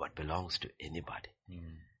what belongs to anybody,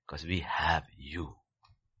 because we have you.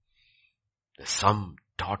 The sum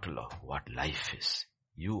total of what life is.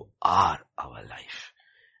 You are our life,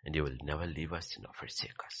 and you will never leave us nor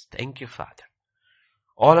forsake us. Thank you, Father.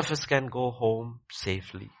 All of us can go home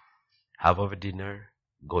safely, have our dinner,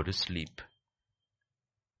 go to sleep,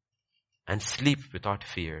 and sleep without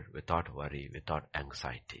fear, without worry, without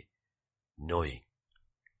anxiety, knowing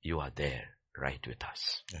you are there right with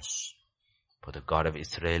us. Yes. For the God of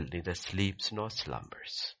Israel neither sleeps nor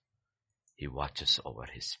slumbers. He watches over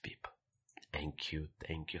His people. Thank you,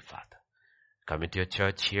 Father. Come into your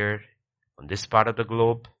church here on this part of the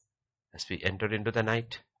globe as we enter into the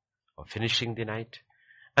night or finishing the night,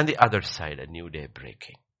 and the other side, a new day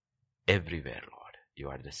breaking. Everywhere, Lord, you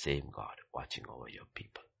are the same God watching over your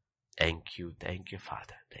people. Thank you,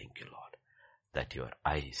 Father. Thank you, Lord, that your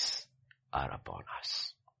eyes are upon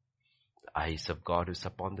us. The eyes of God is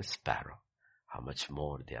upon the sparrow. How much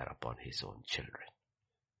more they are upon His own children.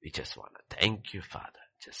 We just want to thank you, Father.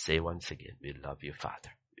 Just say once again, we love you,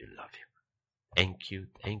 Father. We love you. Thank you,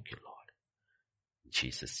 Lord. In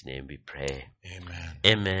Jesus' name we pray. Amen.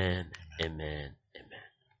 Amen. Amen.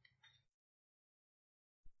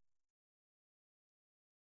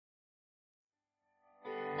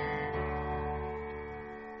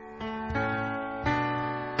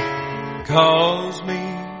 Cause me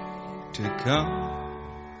to come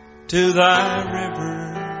to thy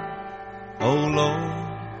river, O Lord.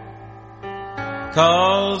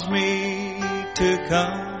 Cause me to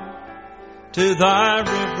come to thy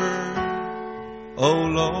river, O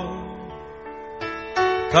Lord.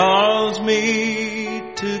 Cause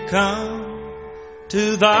me to come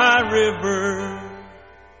to thy river,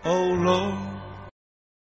 O Lord.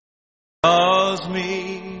 Cause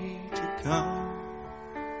me to come.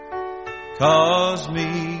 Cause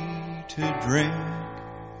me to drink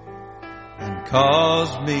and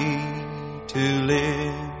cause me to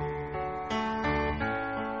live.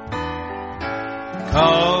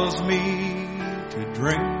 Cause me to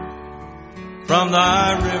drink from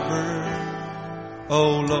thy river,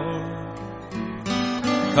 O Lord.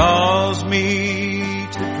 Cause me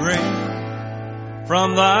to drink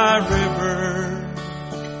from thy river,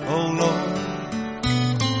 O Lord.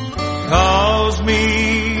 Cause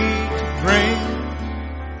me drink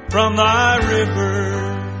from thy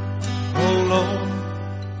river, O Lord.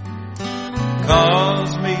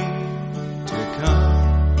 Cause me to come,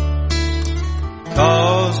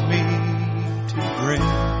 cause me to drink,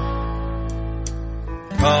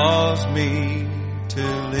 cause me